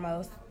and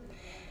foremost.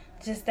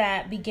 Just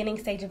that beginning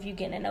stage of you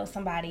getting to know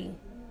somebody.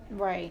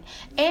 Right.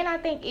 And I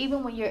think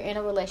even when you're in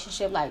a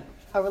relationship, like,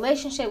 a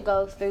relationship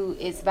goes through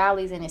its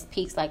valleys and its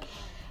peaks. Like,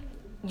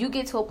 you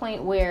get to a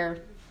point where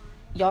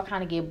y'all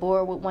kind of get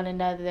bored with one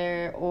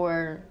another,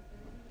 or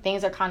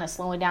things are kind of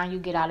slowing down, you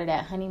get out of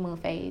that honeymoon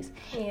phase.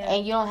 Yeah.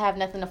 And you don't have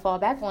nothing to fall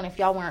back on if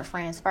y'all weren't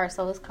friends first.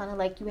 So it's kind of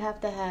like you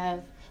have to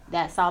have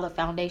that solid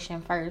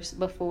foundation first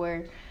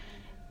before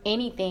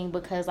anything,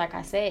 because like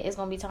I said, it's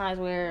going to be times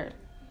where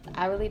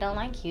I really don't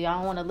like you. I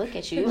don't want to look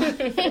at you.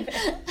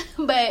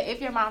 But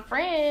if you're my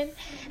friend,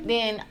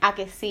 then I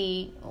can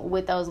see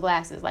with those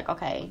glasses, like,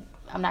 okay,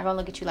 I'm not going to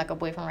look at you like a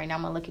boyfriend right now.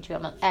 I'm going to look at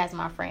you as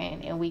my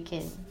friend, and we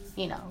can,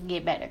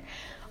 get better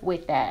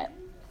with that.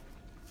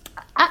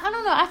 I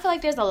don't know. I feel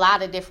like there's a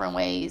lot of different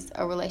ways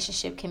a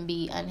relationship can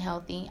be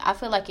unhealthy. I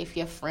feel like if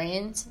your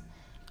friends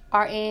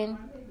are in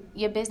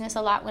your business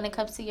a lot when it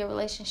comes to your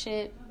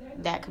relationship,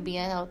 that could be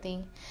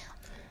unhealthy.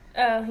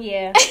 Oh,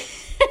 yeah.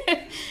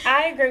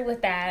 I agree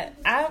with that.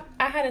 I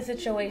had a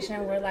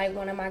situation where, like,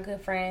 one of my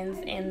good friends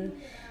and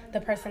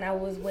the person I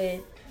was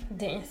with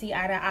didn't see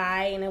eye to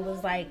eye, and it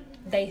was like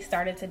they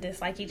started to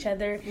dislike each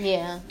other.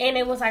 Yeah. And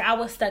it was like I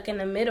was stuck in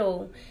the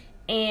middle,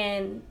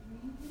 and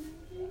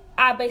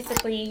I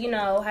basically,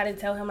 had to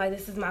tell him, like,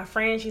 this is my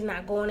friend. She's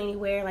not going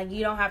anywhere. Like,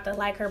 you don't have to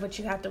like her, but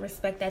you have to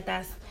respect that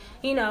that's,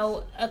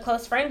 a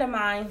close friend of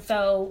mine.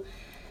 So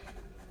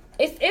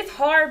it's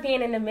hard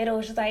being in the middle.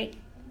 It's just like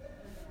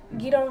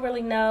you don't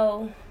really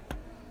know.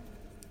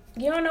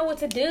 You don't know what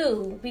to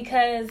do,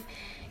 because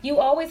you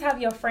always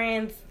have your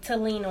friends to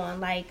lean on.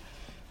 Like,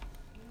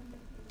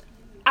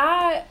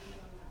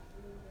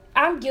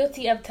 I'm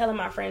guilty of telling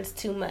my friends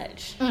too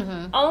much.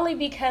 Mm-hmm. Only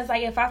because,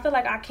 like, if I feel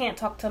like I can't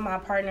talk to my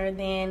partner,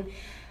 then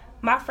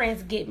my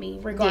friends get me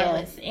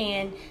regardless. Yeah.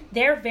 And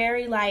they're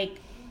very, like,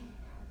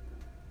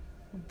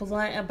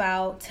 blunt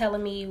about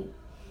telling me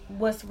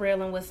what's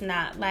real and what's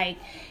not. Like,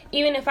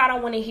 even if I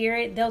don't want to hear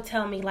it, they'll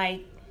tell me,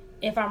 like,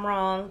 if I'm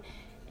wrong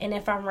and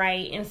if I'm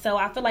right. And so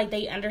I feel like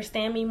they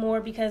understand me more,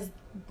 because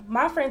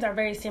my friends are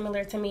very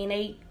similar to me, and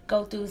they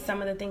go through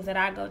some of the things that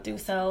I go through.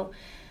 So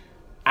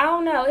I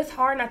don't know. It's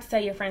hard not to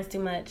tell your friends too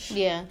much.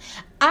 Yeah.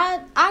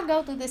 I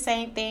go through the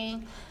same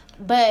thing,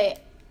 but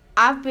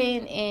I've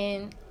been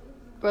in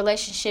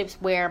relationships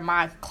where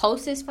my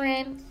closest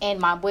friend and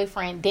my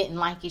boyfriend didn't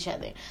like each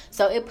other.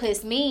 So it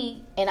puts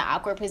me in an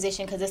awkward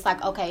position, because it's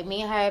like, okay,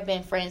 me and her have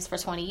been friends for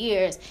 20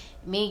 years.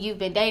 Me and you've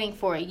been dating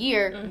for a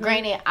year. Mm-hmm.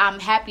 Granted,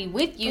 I'm happy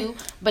with you,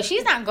 but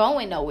she's not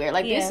going nowhere.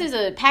 Like, This is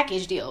a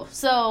package deal.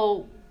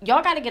 So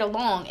y'all got to get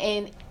along.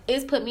 And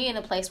it's put me in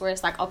a place where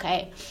it's like,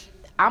 okay,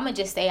 I'm going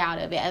to just stay out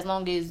of it. As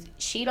long as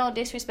she don't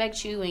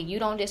disrespect you and you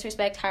don't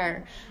disrespect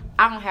her,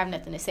 I don't have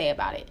nothing to say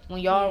about it.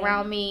 When y'all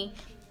around me,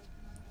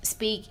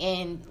 speak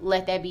and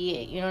let that be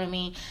it. You know what I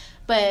mean?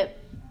 But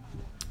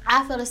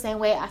I feel the same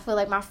way. I feel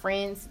like my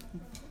friends,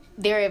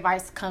 their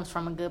advice comes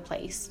from a good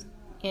place.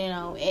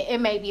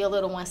 It may be a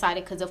little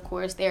one-sided, because, of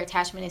course, their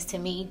attachment is to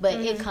me, but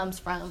it comes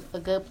from a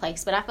good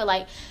place. But I feel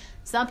like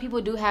some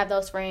people do have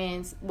those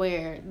friends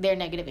where they're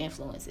negative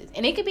influences.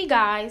 And it could be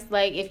guys.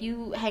 Like, if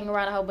you hang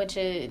around a whole bunch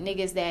of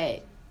niggas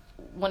that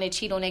want to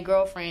cheat on their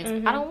girlfriends,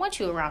 I don't want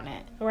you around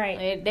that.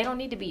 Right. They don't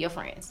need to be your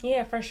friends.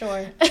 Yeah, for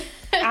sure.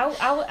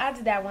 I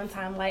did that one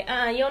time. Like,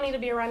 you don't need to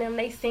be around them.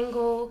 They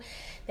single.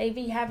 They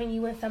be having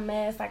you in some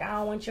mess. Like, I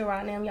don't want you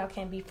around them. Y'all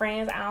can't be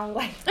friends. I don't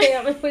like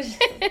them. It was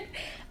just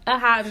a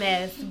hot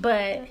mess.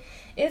 But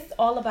it's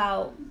all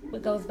about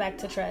what goes back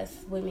to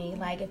trust with me.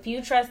 Like, if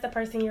you trust the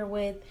person you're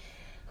with,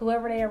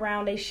 whoever they're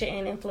around, they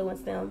shouldn't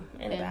influence them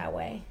in a bad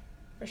way.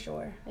 For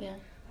sure. Yeah.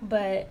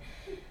 But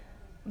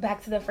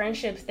back to the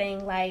friendships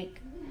thing,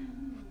 like,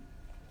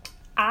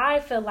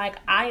 I feel like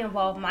I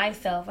involve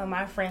myself in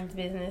my friend's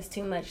business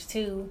too much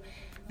too,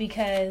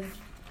 because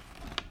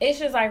it's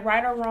just like,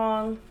 right or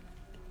wrong,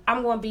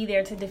 I'm going to be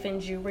there to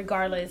defend you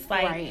regardless.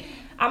 Like, right.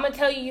 I'm going to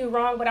tell you you're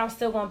wrong, but I'm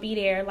still going to be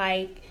there.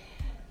 Like,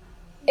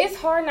 it's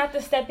hard not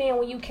to step in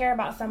when you care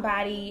about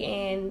somebody,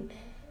 and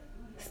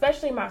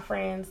especially my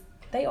friends,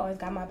 they always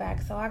got my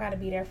back, so I got to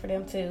be there for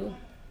them too.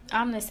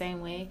 I'm the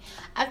same way.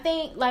 I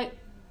think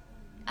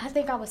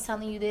I was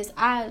telling you this.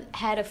 I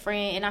had a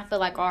friend, and I feel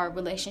like our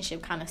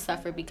relationship kind of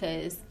suffered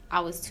because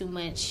I was too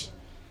much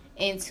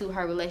into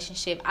her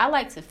relationship. I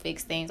like to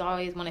fix things. I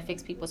always want to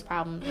fix people's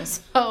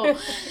problems. So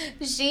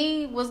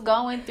she was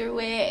going through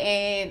it,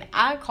 and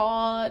I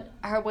called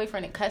her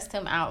boyfriend and cussed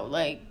him out,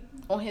 like,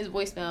 on his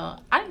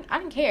voicemail. I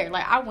didn't care.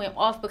 Like, I went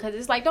off, because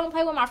it's like, don't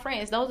play with my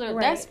friends.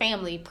 That's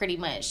family, pretty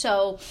much.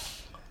 So,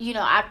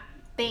 I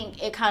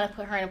think it kind of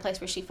put her in a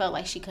place where she felt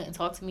like she couldn't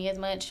talk to me as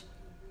much.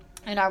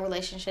 And our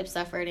relationship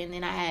suffered. And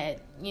then I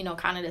had,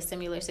 kind of the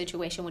similar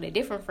situation with a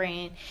different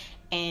friend.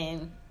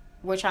 And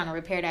we're trying to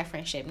repair that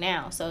friendship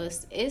now. So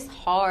it's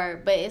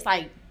hard. But it's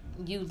like,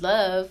 you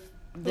love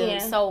them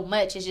so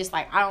much. It's just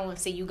like, I don't want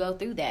to see you go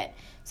through that.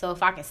 So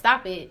if I can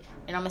stop it,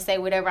 and I'm going to say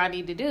whatever I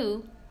need to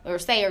do, or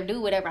say or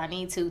do whatever I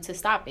need to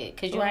stop it.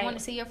 Because you don't want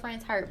to see your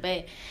friends hurt.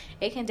 But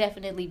it can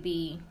definitely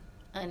be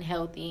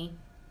unhealthy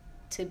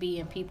to be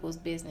in people's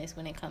business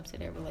when it comes to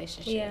their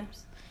relationships. Yeah.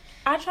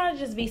 I try to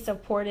just be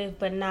supportive,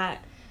 but not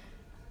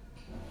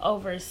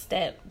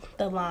overstep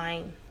the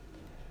line.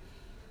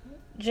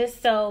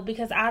 just so,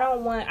 because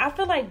I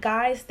feel like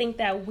guys think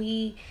that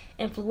we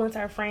influence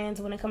our friends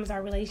when it comes to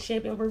our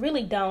relationship, and we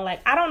really don't.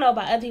 Like, I don't know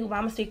about other people, but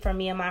I'm gonna speak for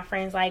me and my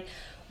friends. Like,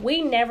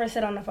 we never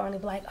sit on the phone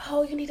and be like,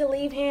 oh, you need to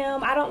leave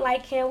him, I don't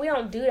like him. We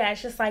don't do that.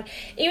 It's just like,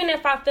 even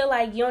if I feel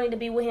like you don't need to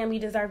be with him, you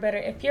deserve better.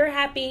 If you're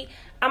happy,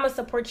 I'm gonna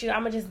support you.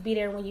 I'm gonna just be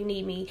there when you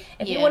need me.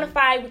 If you want to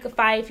fight, we could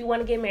fight. If you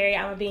want to get married,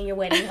 I'm gonna be in your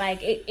wedding.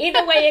 Like,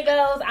 either way it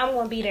goes, I'm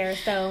gonna be there.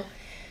 So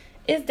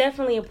it's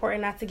definitely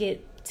important not to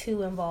get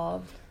too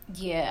involved.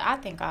 Yeah, I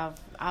think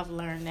I've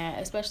learned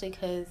that, especially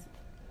because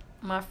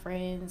my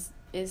friends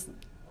is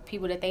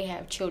people that they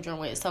have children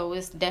with, so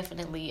it's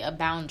definitely a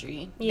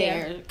boundary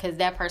there, because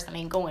that person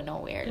ain't going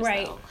nowhere.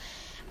 Right. So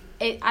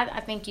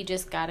I think you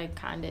just gotta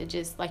kind of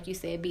just, like you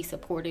said, be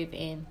supportive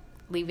and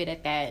leave it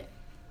at that.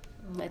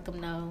 Let them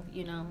know,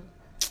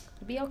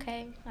 be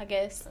okay, I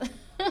guess.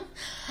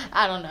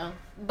 I don't know,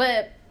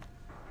 but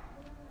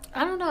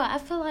I don't know. I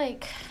feel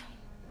like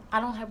I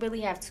don't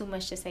really have too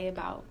much to say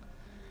about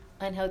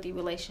unhealthy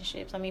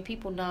relationships. I mean,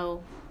 people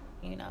know,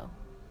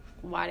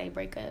 why they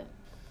break up.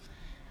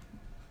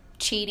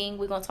 Cheating,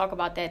 we're going to talk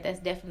about that. That's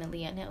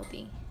definitely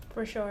unhealthy.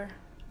 For sure.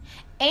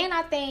 And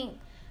I think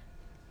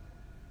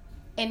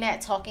in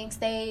that talking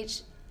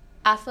stage,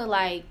 I feel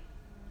like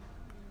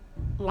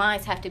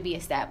lines have to be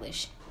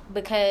established.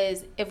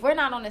 Because if we're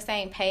not on the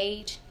same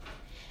page,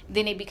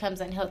 then it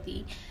becomes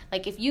unhealthy.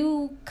 Like, if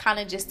you kind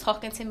of just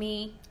talking to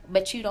me,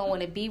 but you don't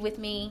want to be with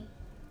me,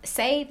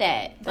 say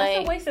that.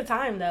 That's a waste of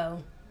time,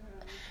 though.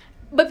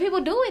 But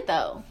people do it,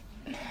 though.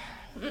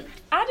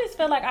 I just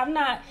feel like I'm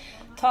not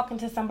talking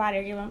to somebody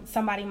or giving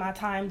somebody my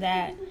time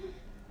that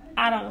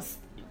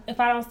if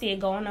I don't see it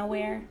going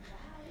nowhere.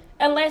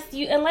 Unless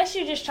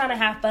you're just trying to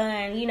have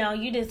fun,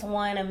 you just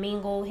want to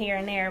mingle here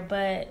and there,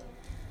 but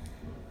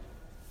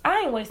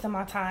I ain't wasting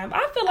my time.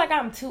 I feel like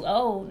I'm too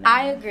old now.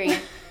 I agree.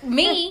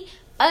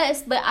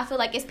 Us, but I feel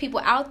like it's people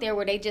out there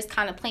where they just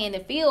kind of play in the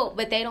field,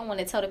 but they don't want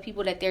to tell the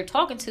people that they're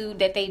talking to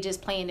that they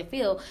just play in the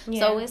field. Yeah.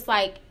 So it's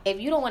like, if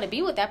you don't want to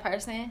be with that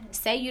person,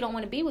 say you don't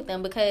want to be with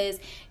them, because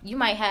you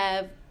might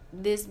have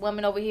this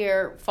woman over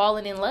here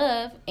falling in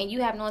love and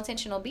you have no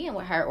intention of being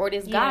with her, or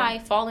this guy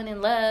falling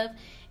in love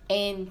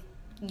and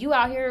you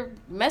out here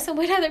messing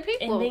with other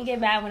people. And then get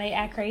mad when they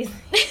act crazy.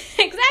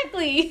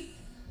 Exactly.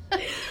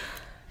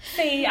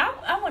 See,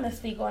 I want to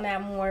speak on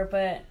that more,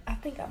 but I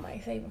think I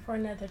might save it for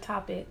another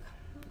topic.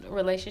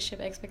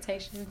 Relationship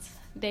expectations,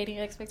 dating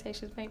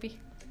expectations, maybe.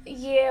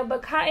 Yeah,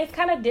 but it's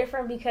kind of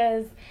different,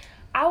 because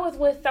I was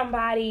with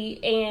somebody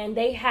and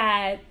they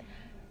had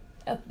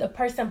the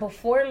person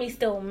before me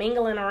still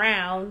mingling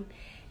around,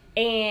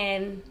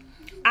 and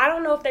I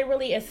don't know if they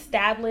really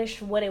established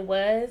what it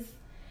was,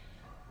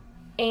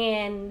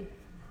 and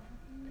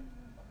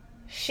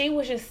she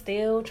was just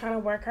still trying to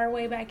work her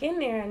way back in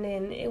there, and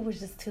then it was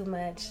just too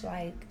much.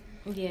 Like,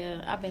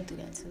 yeah, I've been through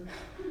that too.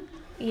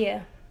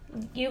 Yeah.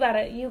 You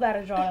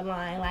gotta draw a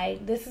line.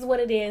 Like, this is what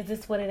it is, this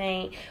is what it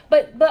ain't.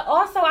 But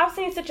also, I've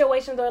seen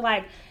situations where,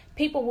 like,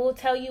 people will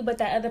tell you, but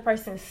that other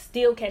person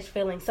still catch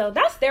feelings. So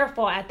that's their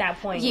fault at that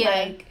point. Yeah.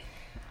 Like,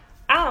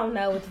 I don't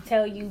know what to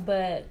tell you,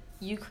 but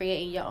you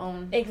creating your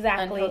own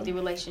unhealthy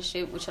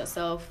relationship with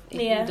yourself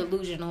if you're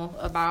delusional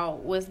about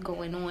what's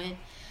going on.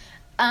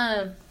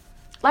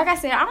 Like I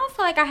said, I don't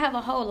feel like I have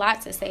a whole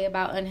lot to say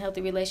about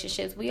unhealthy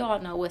relationships. We all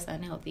know what's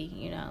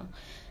unhealthy,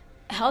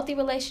 Healthy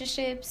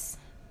relationships,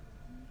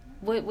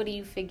 what do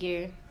you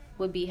figure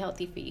would be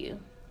healthy for you?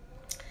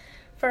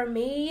 For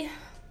me,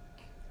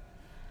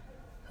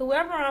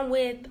 whoever I'm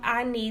with,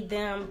 I need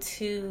them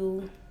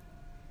to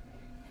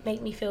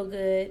make me feel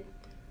good.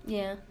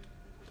 Yeah.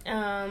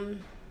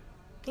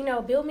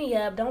 Build me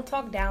up. Don't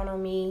talk down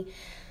on me.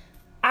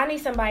 I need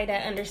somebody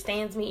that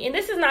understands me. And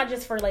this is not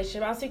just for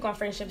relationships. I'll speak on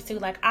friendships too.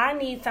 Like, I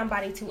need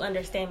somebody to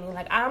understand me.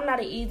 Like, I'm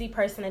not an easy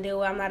person to deal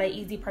with. I'm not an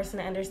easy person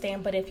to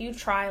understand. But if you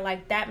try,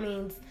 like, that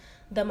means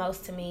the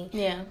most to me.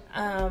 Yeah.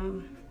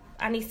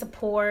 I need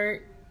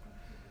support.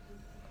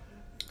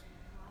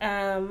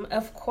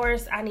 Of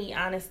course, I need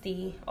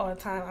honesty all the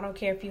time. I don't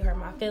care if you hurt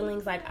my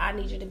feelings. Like, I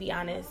need you to be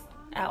honest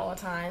at all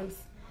times.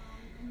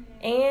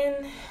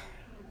 And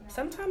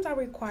sometimes I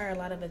require a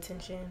lot of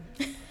attention.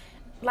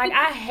 Like,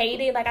 I hate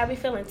it. Like, I be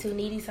feeling too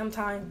needy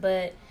sometimes,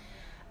 but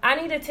I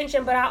need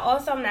attention. But I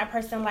also am that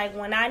person, like,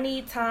 when I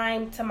need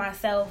time to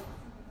myself,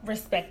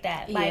 respect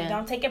that. Like,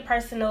 don't take it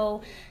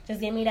personal.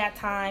 Just give me that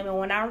time. And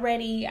when I'm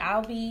ready,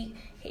 I'll be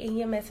hitting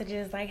your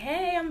messages like,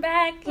 hey, I'm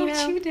back.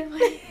 What you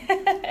doing?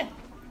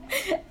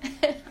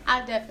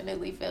 I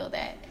definitely feel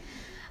that.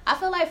 I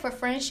feel like for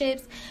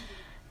friendships,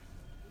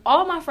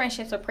 all my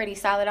friendships are pretty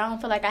solid. I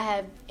don't feel like I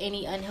have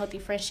any unhealthy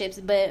friendships,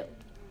 but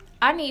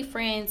I need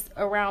friends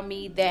around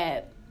me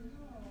that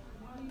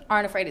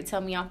aren't afraid to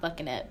tell me I'm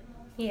fucking up.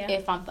 Yeah.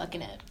 If I'm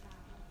fucking up.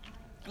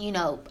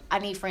 I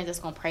need friends that's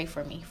going to pray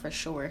for me for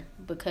sure,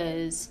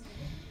 because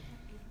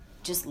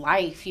just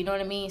life, you know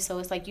what I mean? So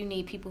it's like you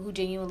need people who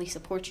genuinely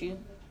support you.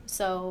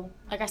 So,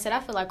 like I said, I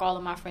feel like all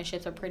of my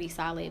friendships are pretty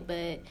solid,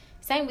 but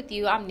same with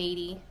you, I'm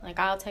needy. Like,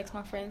 I'll text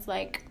my friends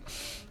like,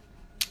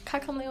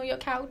 can I come lay on your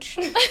couch?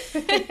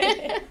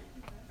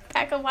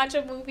 back and watch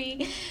a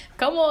movie.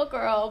 Come on,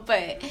 girl.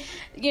 But,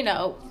 you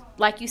know,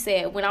 like you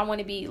said, when I want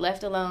to be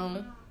left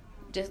alone,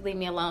 just leave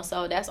me alone.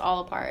 So that's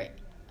all a part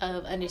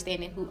of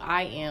understanding who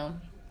I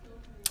am.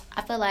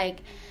 I feel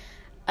like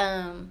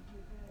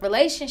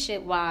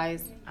relationship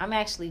wise, I'm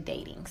actually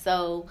dating.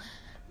 So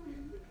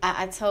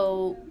I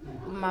told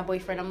my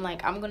boyfriend, I'm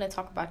like, I'm going to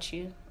talk about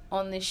you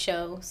on this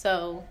show.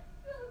 So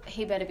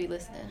he better be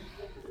listening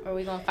or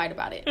we going to fight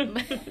about it.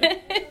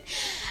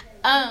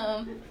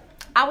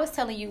 I was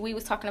telling you, we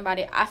was talking about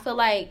it. I feel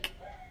like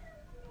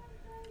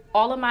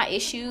all of my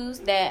issues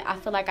that I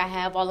feel like I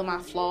have, all of my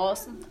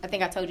flaws, I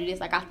think I told you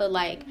this, like I feel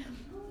like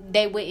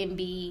they wouldn't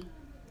be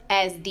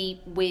as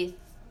deep with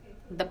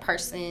the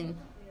person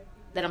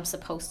that I'm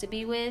supposed to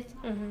be with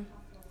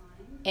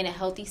in a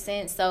healthy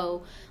sense.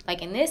 So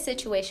like in this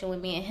situation with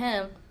me and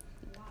him,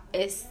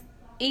 it's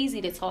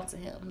easy to talk to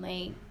him.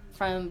 Like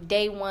from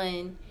day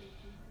one,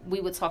 we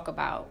would talk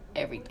about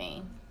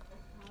everything.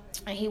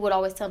 And he would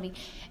always tell me,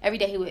 every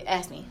day he would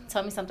ask me,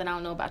 tell me something I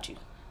don't know about you.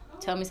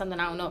 Tell me something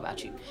I don't know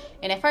about you.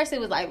 And at first it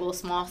was like little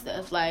small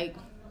stuff like,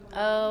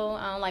 oh,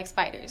 I don't like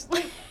spiders.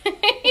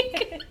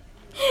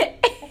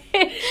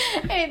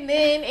 And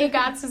then it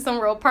got to some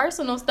real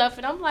personal stuff.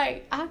 And I'm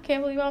like, I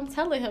can't believe I'm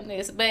telling him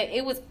this. But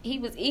he was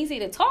easy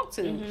to talk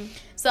to.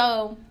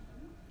 So,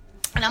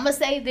 and I'm going to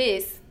say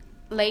this.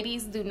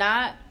 Ladies, do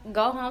not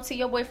go home to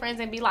your boyfriends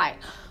and be like,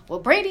 well,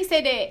 Brandy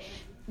said that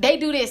they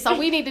do this, so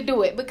we need to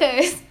do it,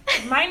 because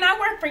it might not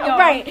work for y'all.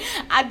 Right.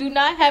 I do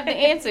not have the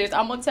answers.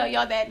 I'm going to tell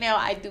y'all that now.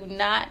 I do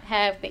not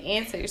have the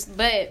answers.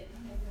 But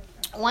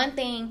one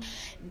thing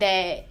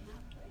that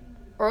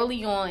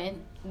early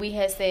on we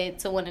had said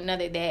to one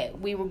another that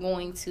we were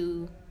going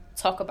to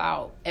talk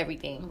about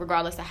everything,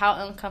 regardless of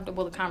how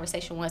uncomfortable the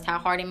conversation was, how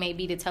hard it may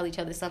be to tell each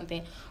other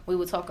something, we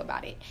would talk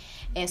about it.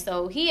 And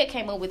so he had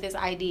came up with this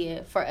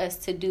idea for us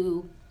to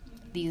do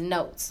these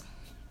notes.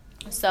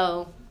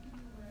 So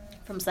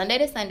from Sunday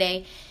to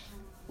Sunday,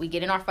 we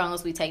get in our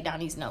phones, we take down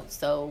these notes.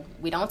 So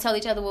we don't tell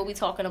each other what we're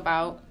talking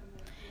about.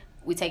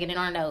 We take it in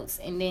our notes.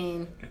 And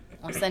then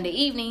on Sunday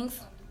evenings,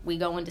 we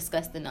go and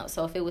discuss the notes.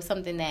 So if it was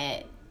something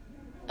that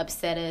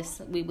upset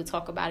us, we would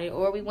talk about it,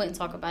 or we wouldn't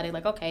talk about it.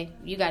 Like, okay,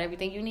 you got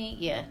everything you need?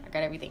 Yeah, I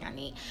got everything I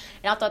need.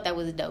 And I thought that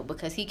was dope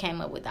because he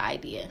came up with the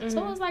idea.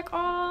 So I was like,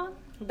 oh,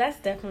 that's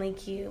definitely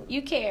cute.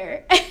 You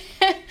care.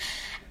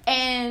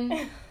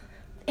 And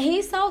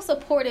he's so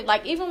supportive.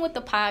 Like, even with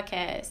the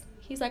podcast,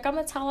 he's like, I'm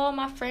going to tell all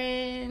my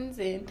friends,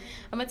 and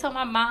I'm going to tell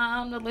my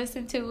mom to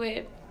listen to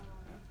it.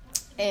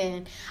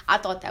 And I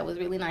thought that was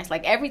really nice.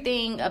 Like,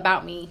 everything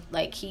about me,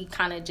 like, he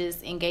kind of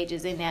just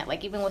engages in that.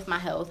 Like, even with my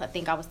health, I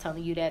think I was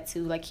telling you that,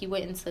 too. Like, he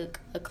went and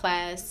took a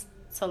class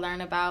to learn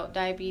about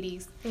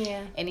diabetes.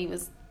 Yeah. And he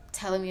was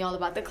telling me all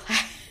about the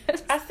class.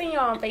 I seen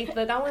y'all on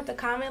Facebook. I went to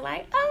comment,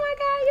 like, oh, my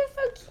God, you're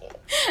so cute.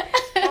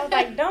 I was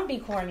like, don't be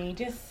corny.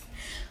 Just...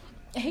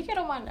 He get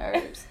on my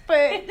nerves.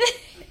 But...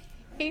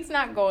 He's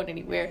not going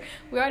anywhere.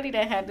 We already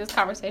done had this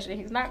conversation.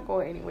 He's not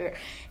going anywhere.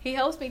 He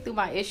helps me through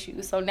my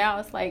issues. So now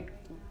it's like,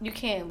 you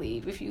can't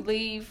leave. If you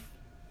leave,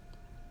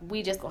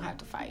 we just gonna have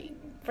to fight.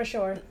 For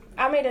sure.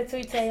 I made a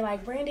tweet today,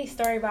 like, Brandy's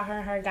story about her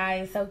and her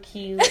guy is so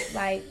cute.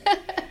 Like,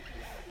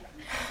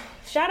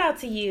 shout out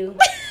to you.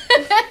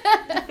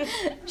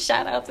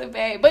 Shout out to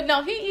Babe. But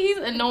no, he's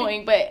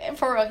annoying. But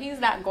for real, he's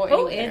not going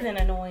anywhere. Who isn't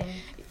annoying?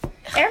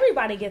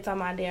 Everybody gets on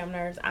my damn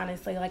nerves,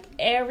 honestly. Like,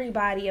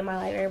 everybody in my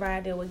life, everybody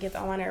I deal with gets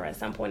on my nerves at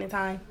some point in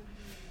time.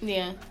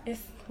 Yeah. It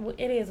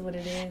is what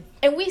it is.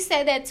 And we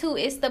said that, too.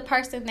 It's the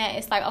person that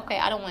it's like, okay,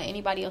 I don't want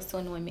anybody else to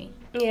annoy me.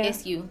 Yeah.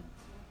 It's you.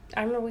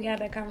 I remember we had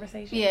that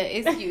conversation. Yeah,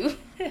 it's you.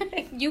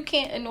 You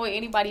can't annoy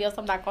anybody else.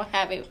 I'm not going to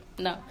have it.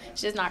 No,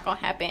 it's just not going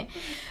to happen.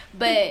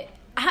 But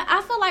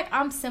I feel like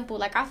I'm simple.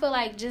 Like, I feel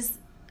like just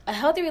a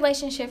healthy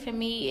relationship for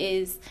me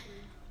is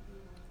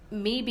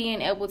me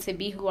being able to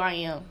be who I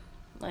am.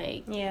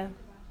 Like, yeah,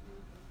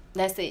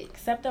 that's it.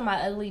 Accepting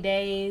my ugly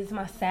days,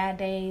 my sad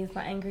days,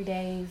 my angry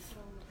days.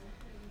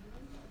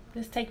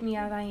 Just take me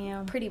as I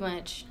am. Pretty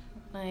much.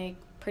 Like,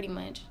 if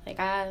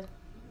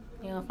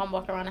I'm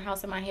walking around the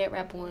house in my head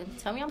wrap on,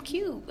 tell me I'm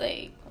cute.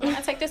 Like, when I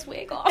take this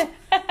wig off.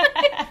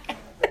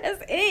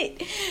 That's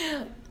it.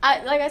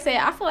 Like I said,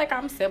 I feel like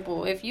I'm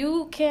simple. If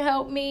you can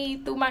help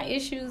me through my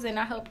issues and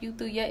I help you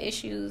through your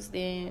issues,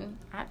 then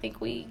I think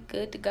we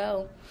good to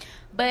go.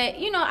 But,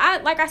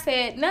 like I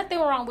said, nothing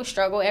wrong with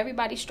struggle.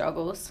 Everybody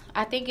struggles.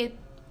 I think it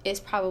is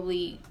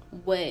probably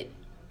what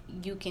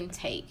you can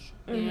take.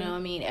 You know what I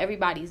mean?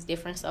 Everybody's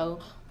different.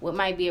 So what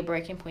might be a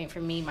breaking point for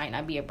me might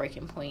not be a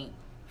breaking point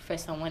for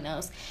someone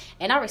else.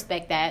 And I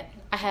respect that.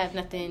 I have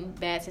nothing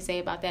bad to say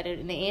about that.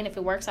 In the end, if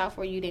it works out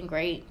for you, then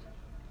great.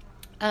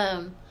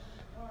 I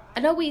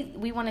know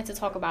we wanted to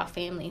talk about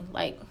family,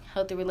 like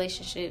healthy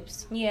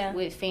relationships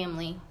with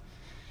family.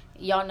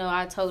 Y'all know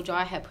I told y'all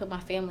I had put my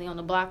family on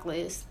the block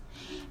list.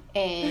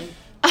 And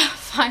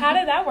how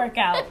did that work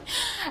out?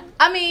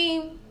 I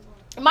mean,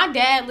 my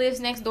dad lives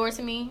next door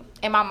to me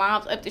and my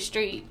mom's up the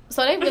street,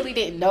 so they really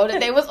didn't know that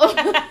they was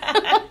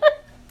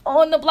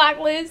on the block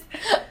list.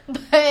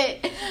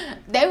 But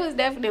they was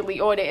definitely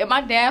on it. And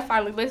my dad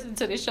finally listened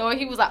to the show, and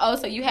he was like, oh,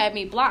 so you had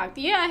me blocked?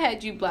 Yeah, I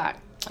had you blocked.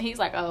 He's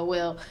like, oh,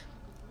 well,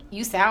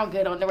 you sound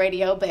good on the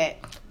radio, but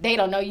they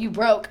don't know you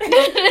broke.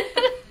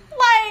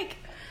 Like,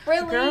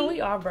 really? Girl, we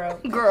are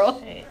broke.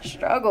 Girl,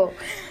 struggle.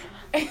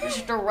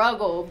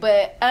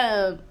 But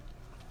I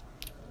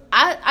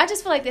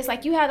just feel like this.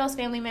 Like, you have those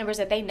family members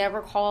that they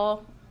never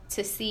call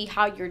to see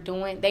how you're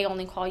doing. They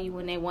only call you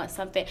when they want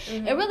something.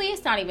 Mm-hmm. It really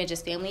is not even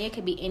just family. It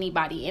could be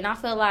anybody. And I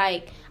feel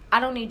like I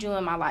don't need you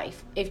in my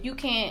life. If you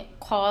can't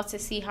call to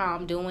see how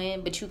I'm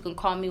doing, but you can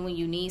call me when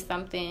you need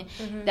something,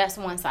 that's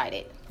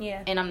one-sided.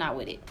 Yeah. And I'm not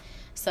with it.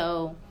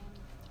 So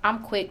I'm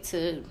quick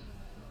to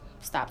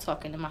stop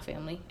talking to my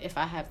family if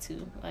I have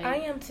to. Like, I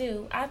am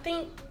too. I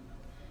think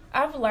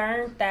I've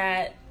learned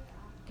that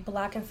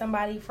blocking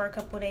somebody for a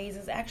couple of days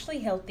is actually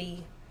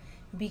healthy,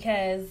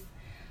 because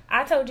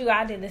I told you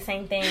I did the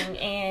same thing,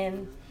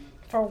 and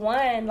for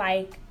one,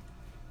 like,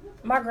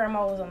 my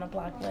grandma was on the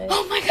block list.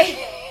 Oh my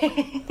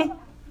God.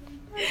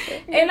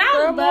 And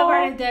I love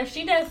her to death.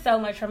 She does so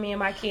much for me and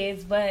my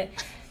kids, but,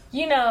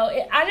 you know,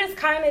 I just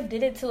kind of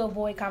did it to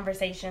avoid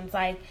conversations.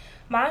 Like,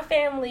 my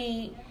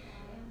family,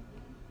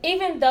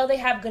 even though they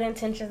have good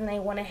intentions and they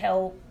want to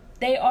help,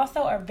 they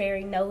also are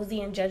very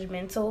nosy and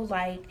judgmental,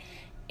 like,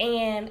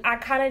 and I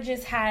kind of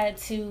just had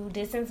to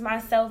distance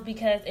myself,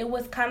 because it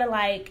was kind of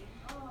like,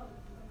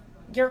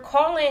 you're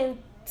calling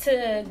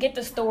to get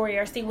the story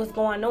or see what's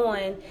going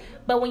on,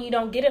 but when you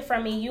don't get it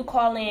from me, you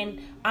call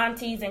in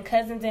aunties and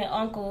cousins and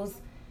uncles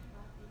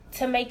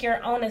to make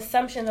your own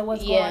assumptions of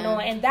what's going on,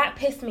 and that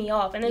pissed me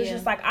off. And it's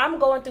just like, I'm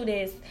going through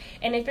this,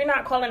 and if you're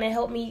not calling to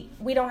help me,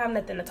 we don't have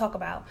nothing to talk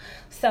about.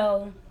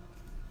 So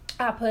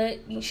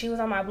she was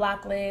on my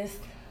block list,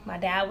 my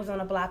dad was on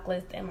the block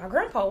list, and my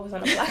grandpa was on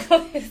the block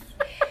list.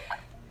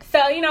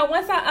 So, you know,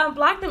 once I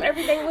unblocked them,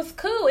 everything was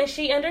cool, and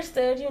she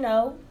understood, you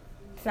know,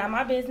 it's not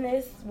my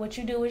business. What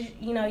you do is,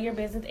 you know, your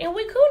business. And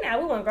we cool now.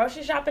 We went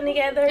grocery shopping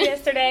together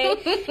yesterday.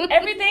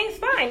 Everything's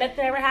fine.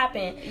 Nothing ever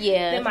happened.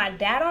 Yeah. Then my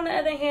dad, on the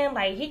other hand,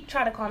 like, he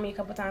tried to call me a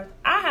couple times.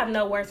 I have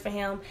no words for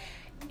him.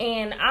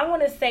 And I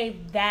want to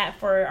save that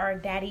for our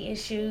daddy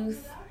issues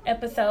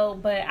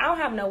episode, but I don't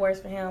have no words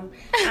for him.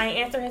 I ain't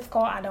answer his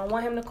call. I don't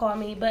want him to call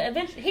me. But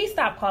eventually, he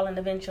stopped calling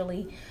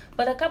eventually.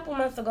 But a couple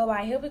months will go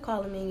by, he'll be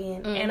calling me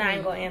again, and I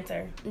ain't going to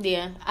answer.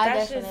 Yeah, I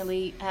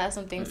definitely have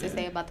some things to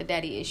say about the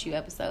daddy issue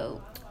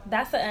episode.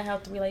 That's an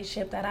unhealthy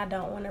relationship that I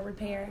don't want to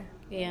repair.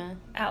 Yeah.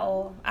 At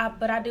all.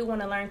 But I do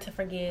want to learn to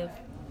forgive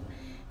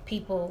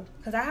people,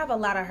 because I have a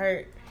lot of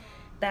hurt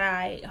that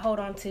I hold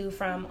on to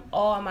from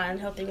all my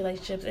unhealthy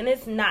relationships, and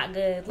it's not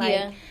good.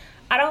 Like,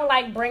 I don't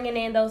like bringing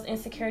in those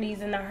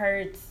insecurities and the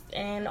hurts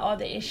and all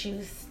the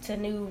issues to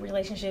new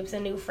relationships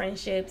and new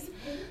friendships.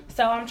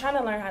 So I'm trying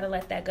to learn how to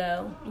let that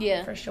go.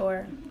 Yeah. For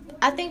sure.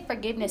 I think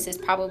forgiveness is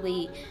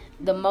probably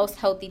the most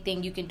healthy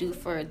thing you can do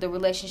for the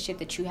relationship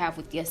that you have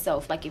with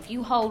yourself. Like, if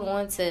you hold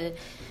on to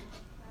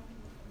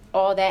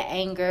all that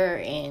anger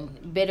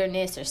and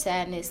bitterness or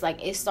sadness,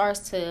 like, it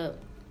starts to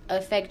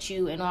affect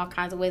you in all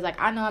kinds of ways.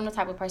 Like, I know I'm the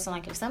type of person,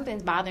 like, if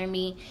something's bothering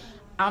me,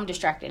 I'm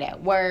distracted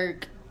at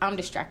work, I'm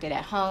distracted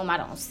at home, I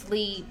don't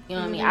sleep, you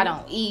know what I mean? I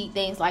don't eat,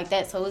 things like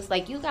that. So it's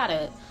like, you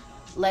gotta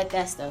let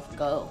that stuff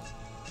go.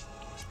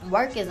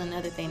 Work is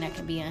another thing that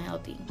can be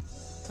unhealthy.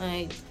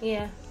 Like,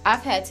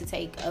 I've had to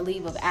take a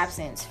leave of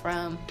absence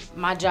from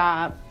my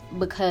job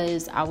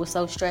because I was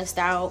so stressed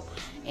out,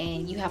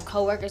 and you have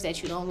coworkers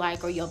that you don't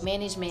like, or your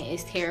management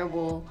is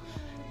terrible.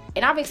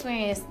 And I've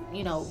experienced,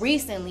 you know,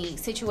 recently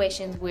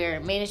situations where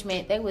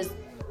management, they was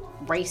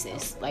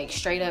racist, like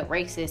straight up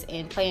racist,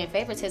 and playing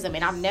favoritism,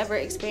 and I've never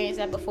experienced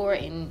that before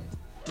in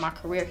my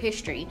career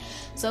history.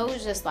 So it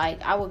was just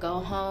like, I would go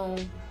home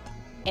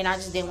and I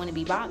just didn't want to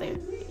be bothered,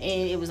 and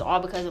it was all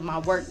because of my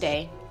work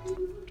day.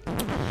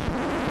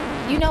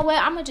 You know what,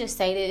 I'm gonna just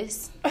say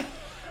this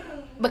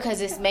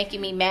because it's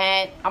making me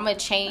mad. I'm gonna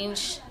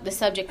change the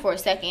subject for a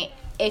second.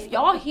 If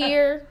y'all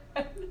hear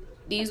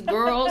these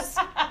girls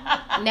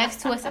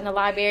next to us in the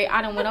library,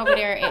 I done went over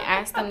there and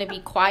asked them to be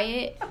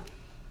quiet.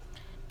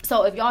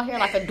 So if y'all hear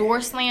like a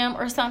door slam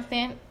or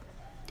something,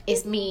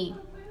 it's me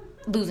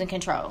losing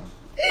control.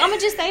 I'm going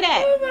to just say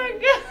that. Oh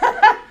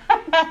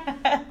my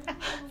God.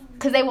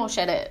 Because they won't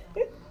shut up.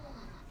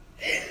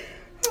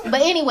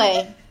 But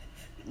anyway,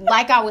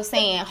 like I was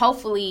saying,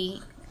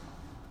 hopefully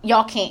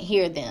y'all can't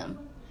hear them.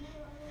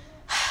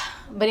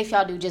 But if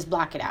y'all do, just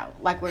block it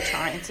out like we're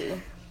trying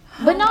to.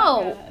 But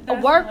no,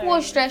 work hilarious.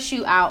 Will stress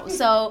you out.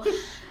 So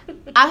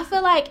I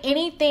feel like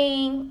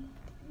anything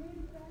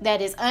that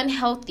is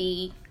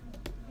unhealthy,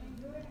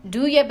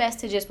 do your best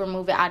to just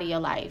remove it out of your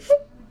life.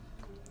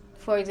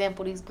 For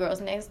example, these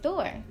girls next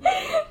door.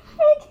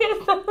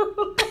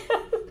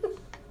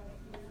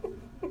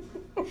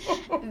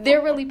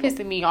 They're really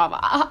pissing me off.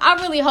 I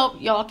really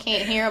hope y'all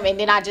can't hear them and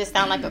then I just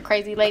sound like a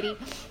crazy lady.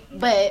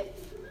 But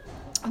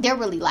they're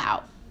really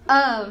loud.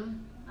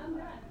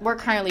 We're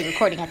currently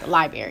recording at the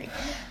library.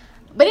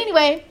 But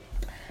anyway,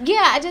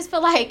 yeah, I just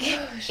feel like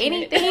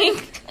anything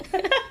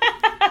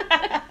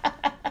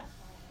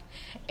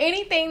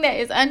that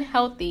is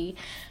unhealthy,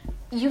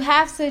 you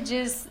have to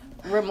just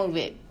remove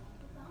it.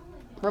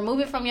 Remove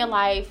it from your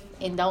life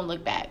and don't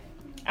look back.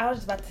 I was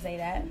just about to say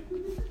that.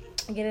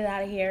 Get it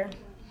out of here.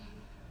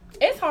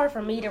 It's hard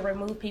for me to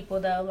remove people,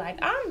 though. Like,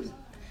 I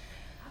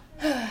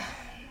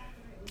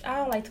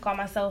don't like to call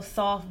myself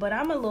soft, but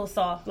I'm a little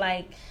soft.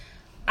 Like,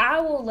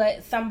 I will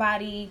let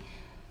somebody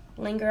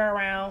linger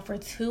around for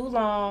too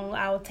long.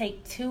 I will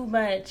take too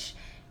much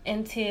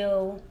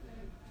until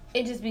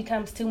it just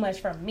becomes too much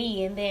for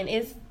me. And then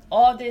it's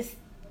all this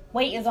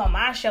weight is on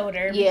my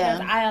shoulder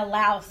because I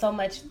allow so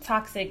much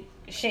toxic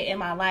shit in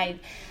my life.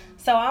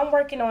 So I'm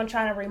working on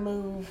trying to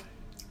remove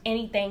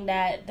anything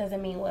that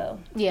doesn't mean well.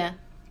 Yeah.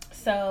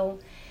 So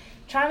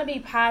trying to be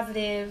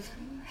positive,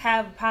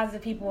 have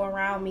positive people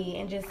around me,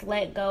 and just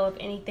let go of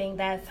anything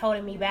that's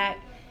holding me back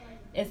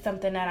is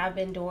something that I've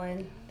been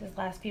doing this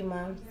last few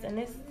months, and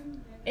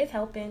it's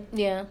helping.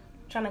 Yeah.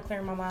 Trying to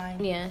clear my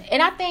mind. Yeah.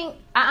 And I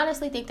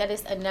honestly think that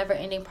it's a never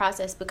ending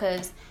process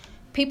because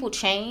people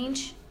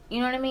change, you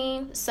know what I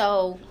mean?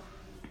 So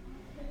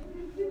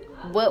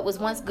what was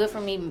once good for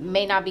me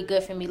may not be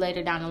good for me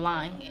later down the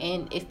line.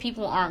 And if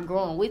people aren't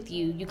growing with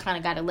you, you kind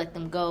of got to let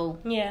them go.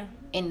 Yeah.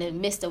 In the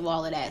midst of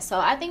all of that. So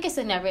I think it's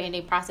a never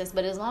ending process,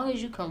 but as long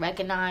as you can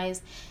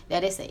recognize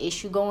that it's an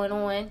issue going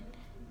on,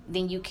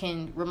 then you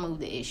can remove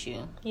the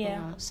issue. Yeah. You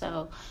know?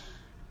 So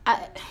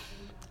I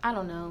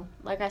don't know.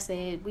 Like I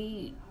said,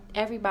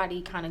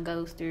 everybody kind of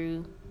goes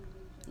through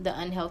the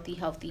unhealthy,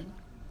 healthy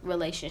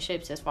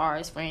relationships as far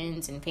as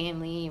friends and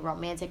family,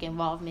 romantic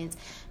involvements.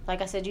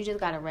 Like I said, you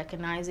just got to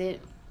recognize it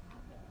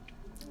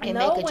and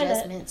make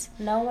adjustments.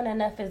 Knowing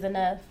enough is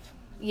enough.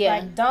 Yeah.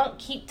 Like, don't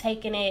keep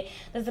taking it.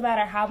 Doesn't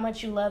matter how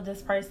much you love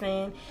this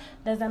person.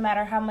 Doesn't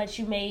matter how much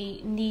you may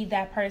need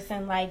that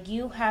person. Like,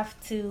 you have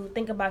to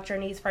think about your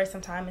needs first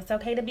sometimes. It's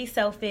okay to be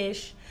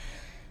selfish.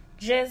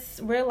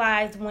 Just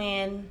realize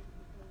when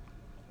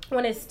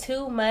it's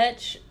too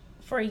much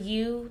for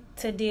you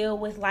to deal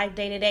with life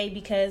day to day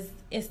because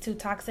it's too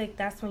toxic,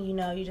 that's when you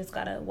know you just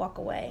got to walk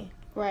away.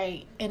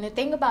 Right. And the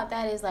thing about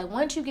that is, like,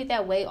 once you get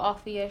that weight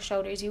off of your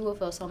shoulders, you will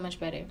feel so much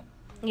better.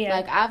 Yeah.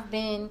 Like, I've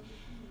been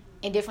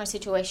in different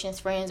situations,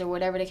 friends or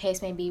whatever the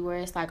case may be, where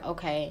it's like,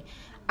 okay,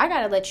 I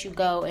gotta let you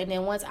go. And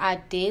then once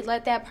I did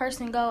let that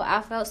person go,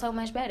 I felt so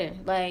much better.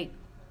 Like,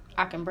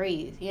 I can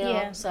breathe, you know?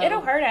 Yeah. So it'll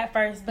hurt at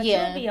first, but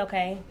you'll be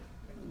okay.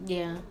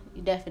 Yeah,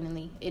 it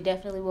definitely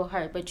will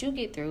hurt, but you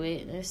get through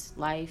it. It's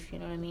life, you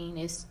know what I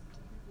mean?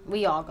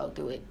 We all go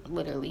through it,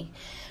 literally.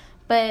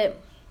 But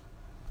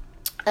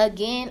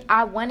again,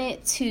 I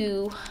wanted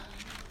to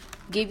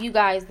give you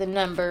guys the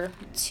number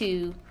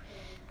to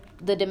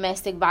the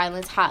domestic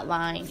violence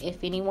hotline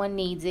if anyone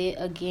needs it.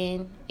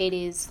 Again, it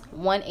is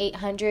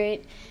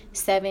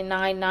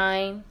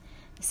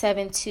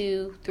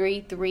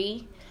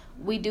 1-800-799-7233.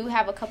 We do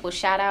have a couple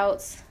shout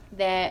outs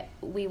that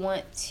we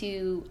want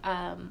to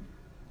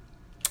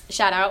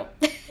shout out.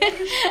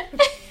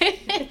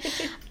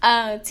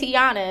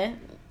 Tiana,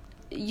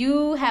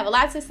 you have a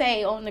lot to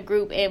say on the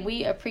group and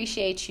we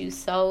appreciate you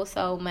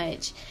so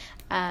much.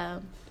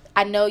 I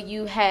know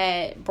you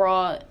had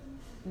brought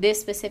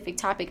this specific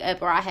topic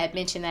up, or I had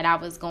mentioned that I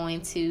was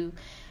going to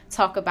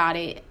talk about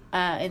it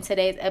in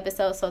today's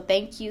episode. So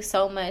thank you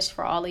so much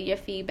for all of your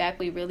feedback.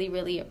 We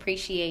really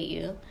appreciate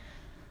you.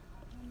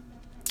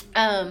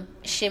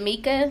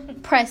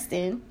 Shamika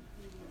Preston,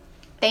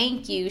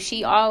 thank you.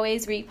 She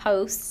always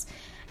reposts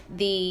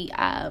the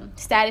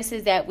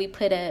statuses that we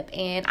put up,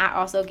 and I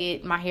also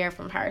get my hair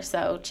from her,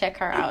 so check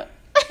her out.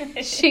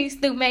 She's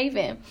through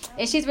Maven,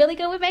 and she's really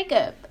good with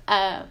makeup.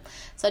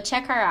 So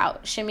check her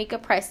out,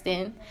 Shamika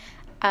Preston.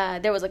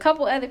 There was a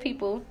couple other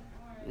people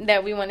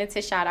that we wanted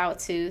to shout out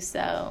to,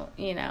 so,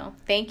 you know,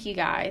 thank you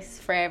guys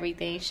for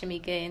everything,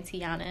 Shamika and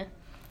Tiana.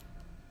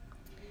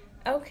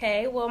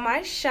 Okay, well,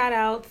 my shout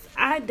outs,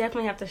 I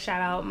definitely have to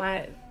shout out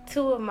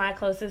two of my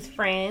closest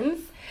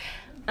friends,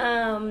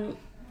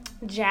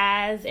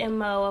 Jazz and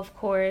Mo, of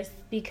course,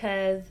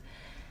 because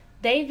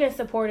they've been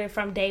supportive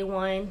from day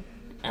one.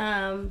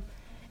 And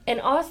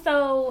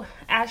also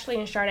Ashley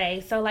and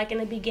Sade. So, like, in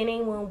the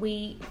beginning when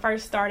we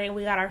first started,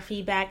 we got our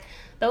feedback.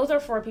 Those are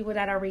 4 people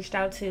that I reached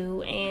out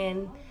to,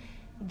 and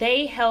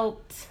they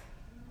helped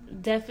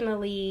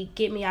definitely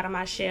get me out of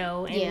my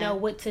shell and know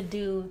what to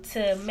do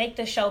to make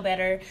the show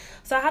better.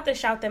 So I have to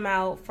shout them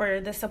out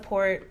for the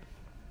support.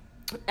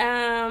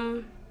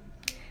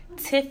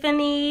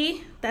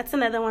 Tiffany, that's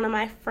another one of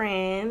my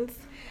friends.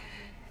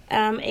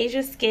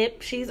 Asia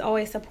Skip, she's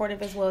always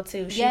supportive as well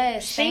too.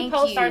 She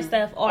posts our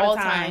stuff all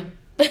the time.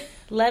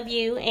 Love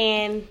you.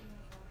 And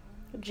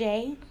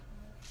Jay,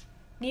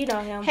 you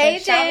know him. Hey,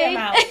 Jay. Shout him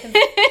out.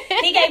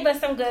 He gave us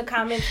some good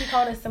comments. He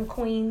called us some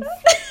queens.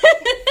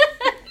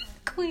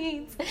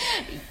 Queens.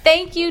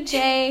 Thank you,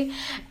 Jay.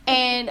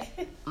 And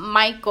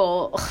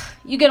Michael,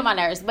 you get on my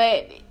nerves,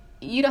 but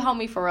you the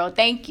homie for real.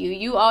 Thank you.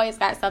 You always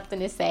got something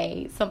to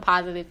say, some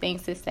positive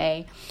things to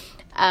say.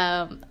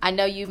 I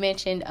know you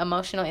mentioned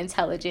emotional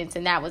intelligence,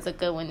 and that was a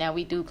good one that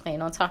we do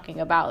plan on talking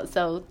about.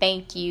 So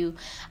thank you.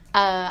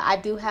 I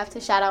do have to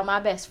shout out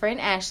my best friend,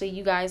 Ashley.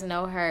 You guys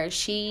know her.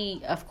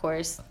 She, of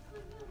course,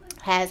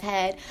 has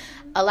had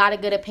a lot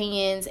of good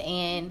opinions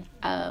and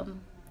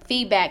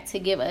feedback to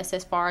give us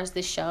as far as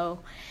the show.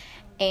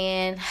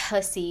 And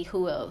let's see,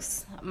 who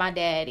else? My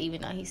dad,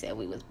 even though he said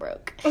we was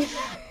broke.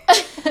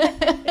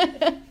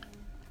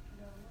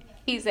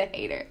 He's a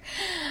hater.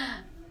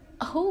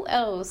 Who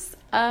else?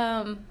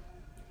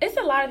 It's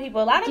a lot of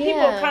people. A lot of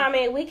people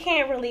comment. We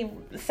can't really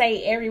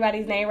say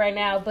everybody's name right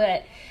now,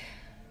 but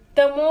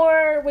the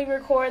more we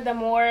record, the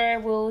more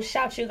we'll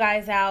shout you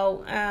guys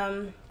out.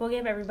 We'll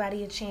give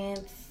everybody a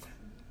chance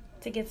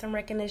to get some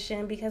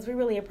recognition because we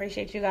really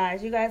appreciate you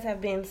guys. You guys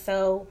have been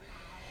so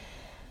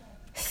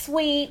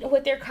sweet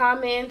with your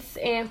comments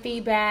and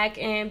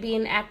feedback and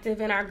being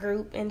active in our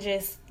group, and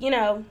just,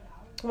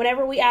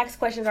 whenever we ask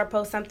questions or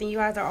post something, you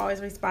guys are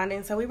always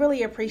responding. So we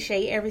really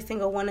appreciate every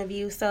single one of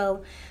you.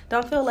 So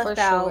don't feel left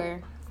out.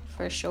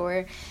 For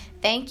sure.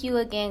 Thank you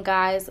again,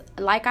 guys.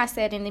 Like I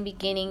said in the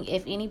beginning,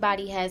 if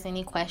anybody has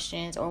any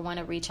questions or want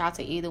to reach out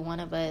to either one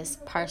of us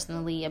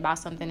personally about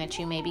something that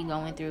you may be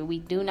going through, we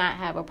do not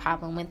have a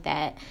problem with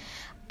that.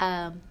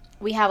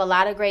 We have a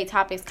lot of great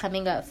topics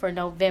coming up for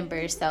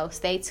November, so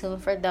stay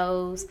tuned for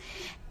those.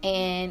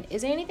 And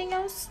is there anything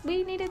else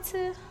we needed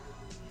to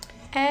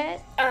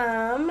add?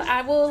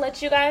 I will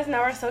let you guys know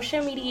our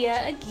social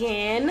media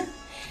again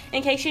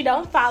in case you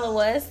don't follow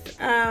us.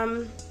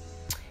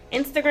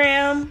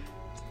 Instagram,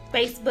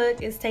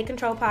 Facebook is Take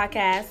Control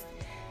Podcast,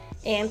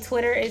 and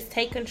Twitter is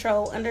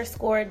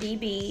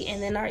TakeControl_DB,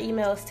 and then our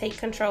email is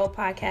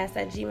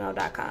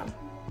takecontrolpodcast@gmail.com.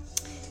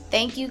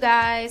 Thank you,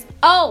 guys.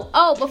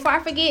 Oh, before I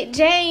forget,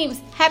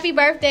 James, happy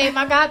birthday.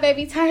 My god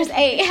baby turns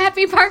 8.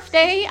 Happy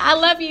birthday. I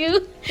love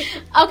you.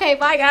 Okay,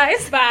 bye,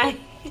 guys. Bye.